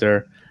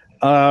character.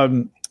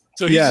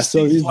 So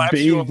he's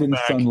bathed in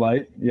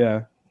sunlight.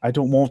 Yeah. I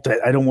don't want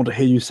that. I don't want to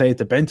hear you say it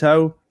to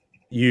Bento.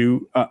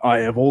 I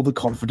have all the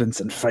confidence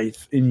and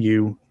faith in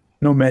you,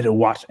 no matter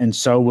what, and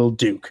so will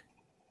Duke.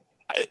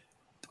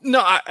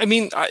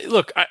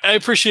 Look, I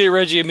appreciate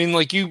Reggie. I mean,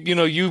 like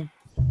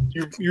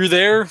you're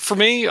there for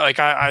me. Like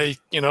I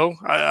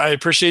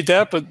appreciate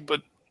that, but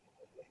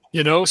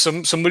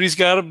somebody's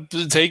got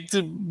to take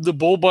the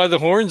bull by the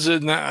horns,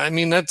 and I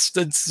mean that's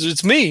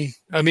it's me.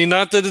 I mean,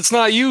 not that it's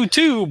not you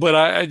too, but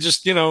I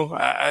just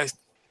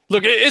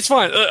look. It's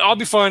fine. I'll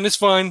be fine. It's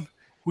fine.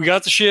 We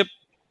got the ship.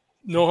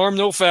 No harm,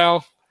 no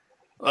foul.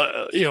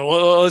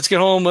 Let's get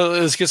home.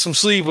 Let's get some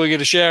sleep. We'll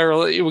get a shower.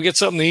 We'll get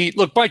something to eat.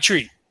 Look, my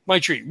treat.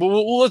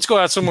 Well, let's go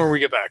out somewhere when we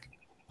get back.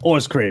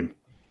 Ice cream.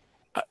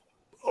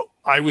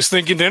 I was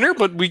thinking dinner,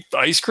 but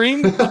ice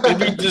cream,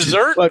 maybe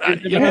dessert.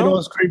 You've never had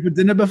ice cream for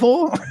dinner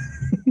before?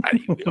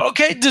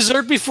 Okay,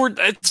 dessert before.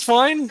 It's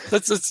fine.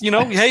 That's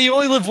hey, you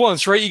only live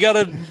once, right? You got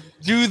to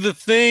do the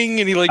thing,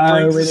 and he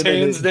brings his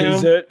hands down.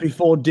 Dessert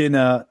before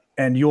dinner,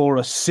 and you're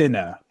a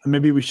sinner.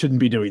 Maybe we shouldn't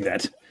be doing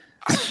that.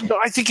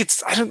 I think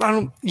it's. I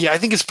don't. Yeah, I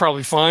think it's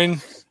probably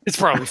fine. It's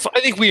probably fine.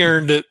 I think we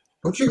earned it.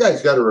 Don't you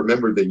guys got to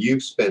remember that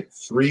you've spent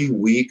 3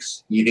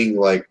 weeks eating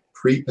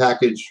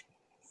prepackaged,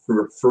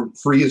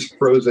 freeze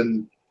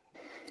frozen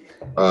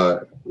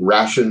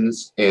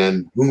rations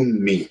and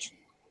whom meat?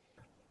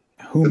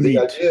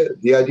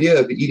 The idea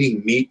of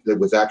eating meat that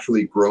was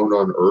actually grown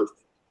on Earth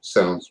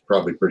sounds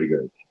probably pretty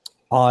good.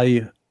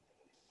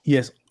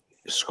 Yes,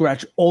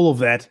 scratch all of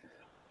that.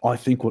 I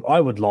think what I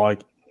would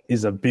like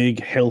is a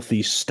big,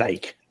 healthy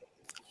steak.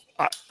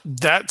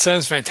 That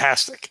sounds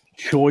fantastic.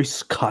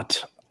 Choice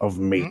cut of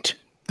meat.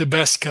 The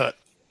best cut.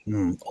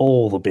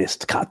 All the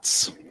best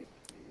cuts.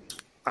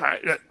 All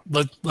right,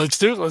 let's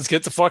do it. Let's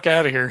get the fuck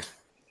out of here.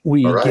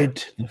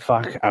 Get the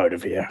fuck out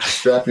of here.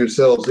 Strap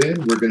yourselves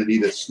in. We're going to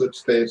need a slip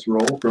space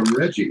roll from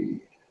Reggie.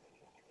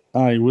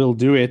 I will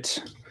do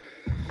it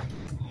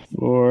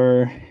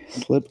for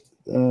slip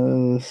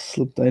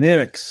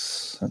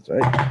dynamics. That's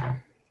right.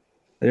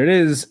 There it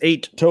is.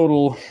 8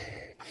 total.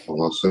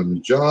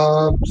 Awesome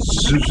job.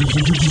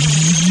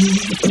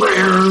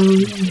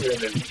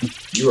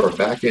 You are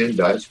back in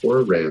Dice for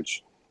a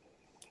Ranch.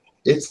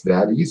 It's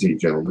that easy,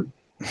 gentlemen.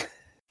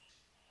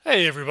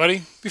 Hey,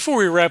 everybody. Before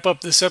we wrap up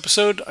this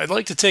episode, I'd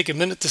like to take a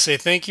minute to say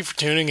thank you for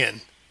tuning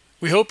in.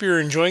 We hope you're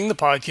enjoying the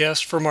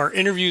podcast, from our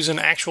interviews and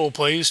actual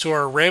plays to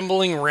our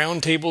rambling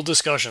roundtable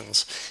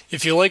discussions.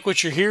 If you like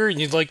what you hear and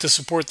you'd like to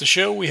support the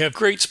show, we have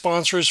great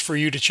sponsors for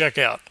you to check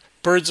out.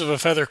 Birds of a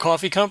Feather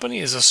Coffee Company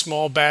is a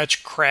small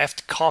batch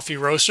craft coffee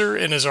roaster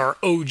and is our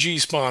OG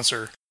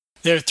sponsor.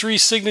 They have 3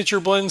 signature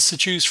blends to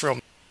choose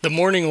from. The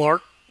Morning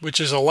Lark,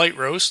 which is a light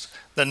roast,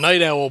 the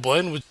Night Owl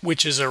blend,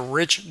 which is a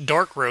rich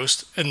dark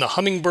roast, and the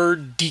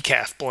Hummingbird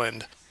Decaf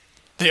blend.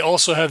 They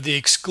also have the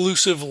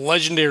exclusive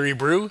Legendary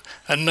Brew,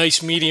 a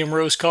nice medium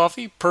roast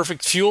coffee,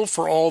 perfect fuel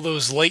for all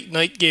those late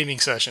night gaming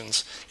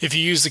sessions. If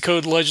you use the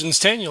code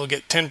LEGENDS10, you'll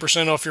get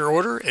 10% off your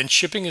order, and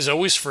shipping is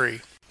always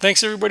free.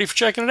 Thanks everybody for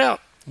checking it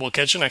out. We'll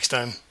catch you next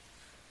time.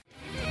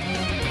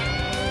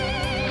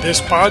 This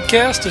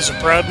podcast is a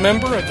proud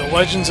member of the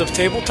Legends of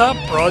Tabletop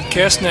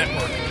Broadcast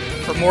Network.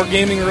 For more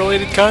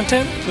gaming-related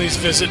content, please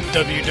visit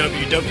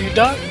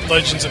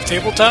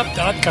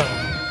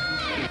www.legendsoftabletop.com.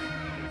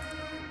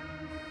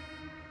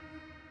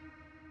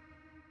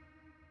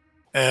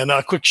 And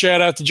a quick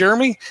shout-out to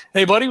Jeremy.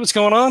 Hey, buddy, what's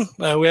going on?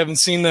 We haven't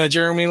seen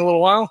Jeremy in a little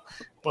while,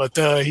 but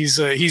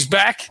he's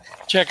back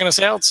checking us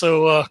out,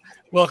 so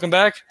welcome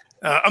back.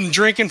 I'm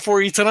drinking for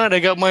you tonight.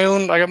 I got my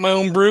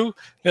own brew.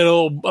 Got a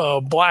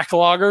little black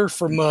lager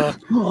from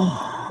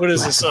what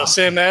is this?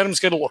 Sam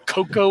Adams. Got a little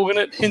cocoa in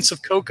it. Hints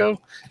of cocoa.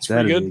 It's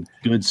pretty good.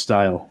 Good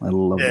style. I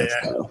love that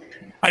style.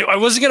 I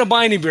wasn't gonna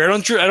buy any beer. I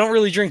don't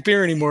really drink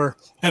beer anymore.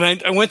 And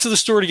I went to the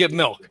store to get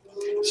milk.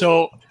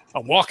 So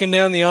I'm walking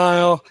down the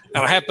aisle,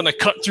 and I happen to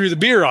cut through the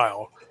beer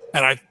aisle,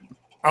 and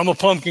I'm a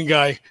pumpkin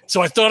guy,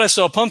 so I thought I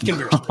saw pumpkin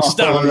beer.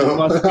 Stop.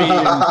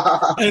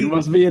 You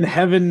must be in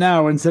heaven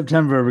now in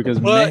September because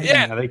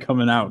are they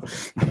coming out?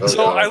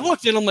 So I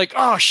looked and I'm like,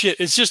 oh shit,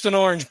 it's just an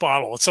orange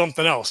bottle. It's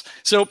something else.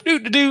 So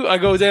I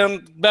go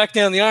back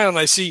down the aisle and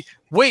I see,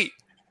 wait,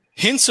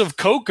 hints of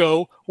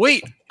cocoa.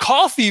 Wait,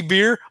 coffee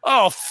beer.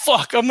 Oh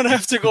fuck, I'm gonna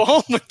have to go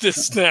home with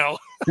this now.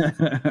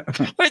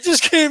 I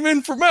just came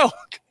in for milk.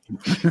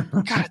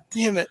 God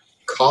damn it.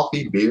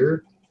 Coffee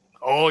beer?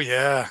 Oh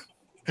yeah.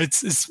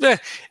 It's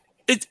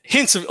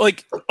hints of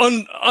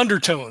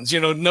undertones,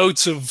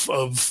 notes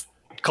of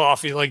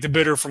coffee, like the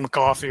bitter from a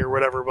coffee or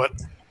whatever. But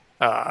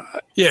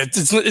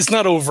it's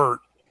not overt.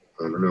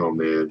 I don't know,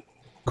 man.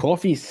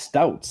 Coffee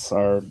stouts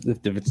are,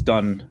 if it's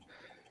done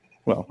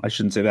Well, I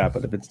shouldn't say that,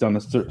 but if it's done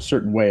a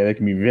certain way, that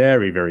can be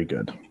very, very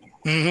good.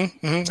 I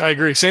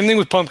agree. Same thing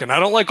with pumpkin. I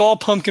don't like all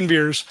pumpkin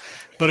beers,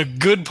 but a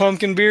good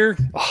pumpkin beer,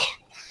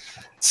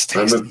 it's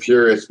tasty. I'm a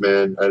purist,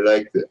 man. I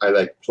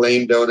like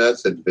plain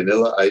donuts and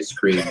vanilla ice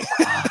cream.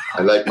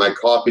 I like my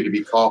coffee to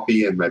be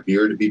coffee and my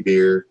beer to be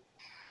beer.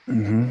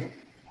 Mm-hmm.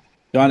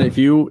 John, if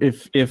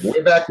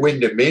way back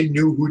when the men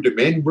knew who the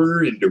men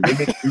were and the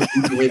women knew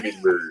who the women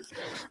were.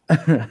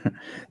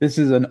 This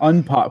is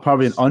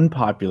probably an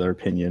unpopular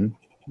opinion,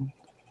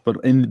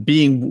 but in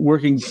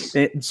working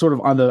sort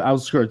of on the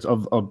outskirts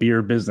of a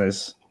beer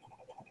business,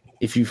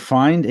 if you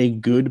find a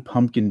good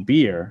pumpkin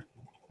beer,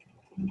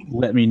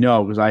 let me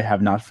know, because I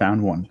have not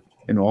found one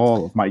in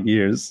all of my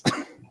years.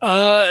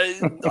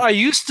 I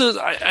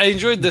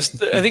enjoyed this.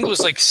 I think it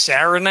was like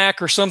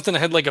Saranac or something. It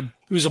had it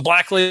was a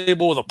black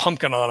label with a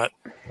pumpkin on it.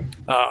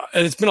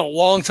 And it's been a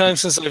long time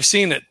since I've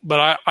seen it,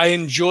 but I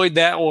enjoyed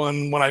that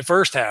one when I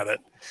first had it.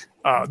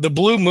 The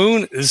Blue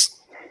Moon is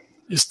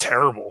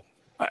terrible.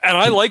 And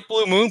I like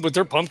Blue Moon, but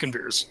they're pumpkin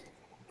beers.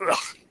 Ugh.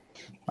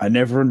 I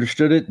never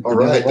understood it. All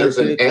right, there's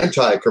an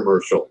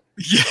anti-commercial.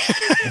 Yeah.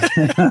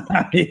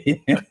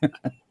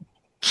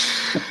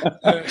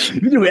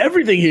 We do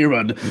everything here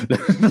on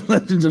the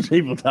Legends of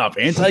Tabletop.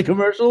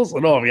 Anti-commercials?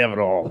 No, we have it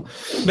all.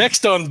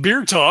 Next on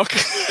Beer Talk.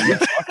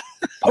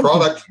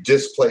 Product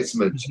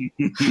displacement.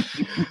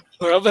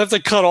 I'll have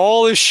to cut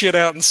all this shit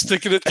out and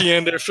stick it at the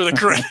end after the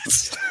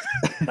credits.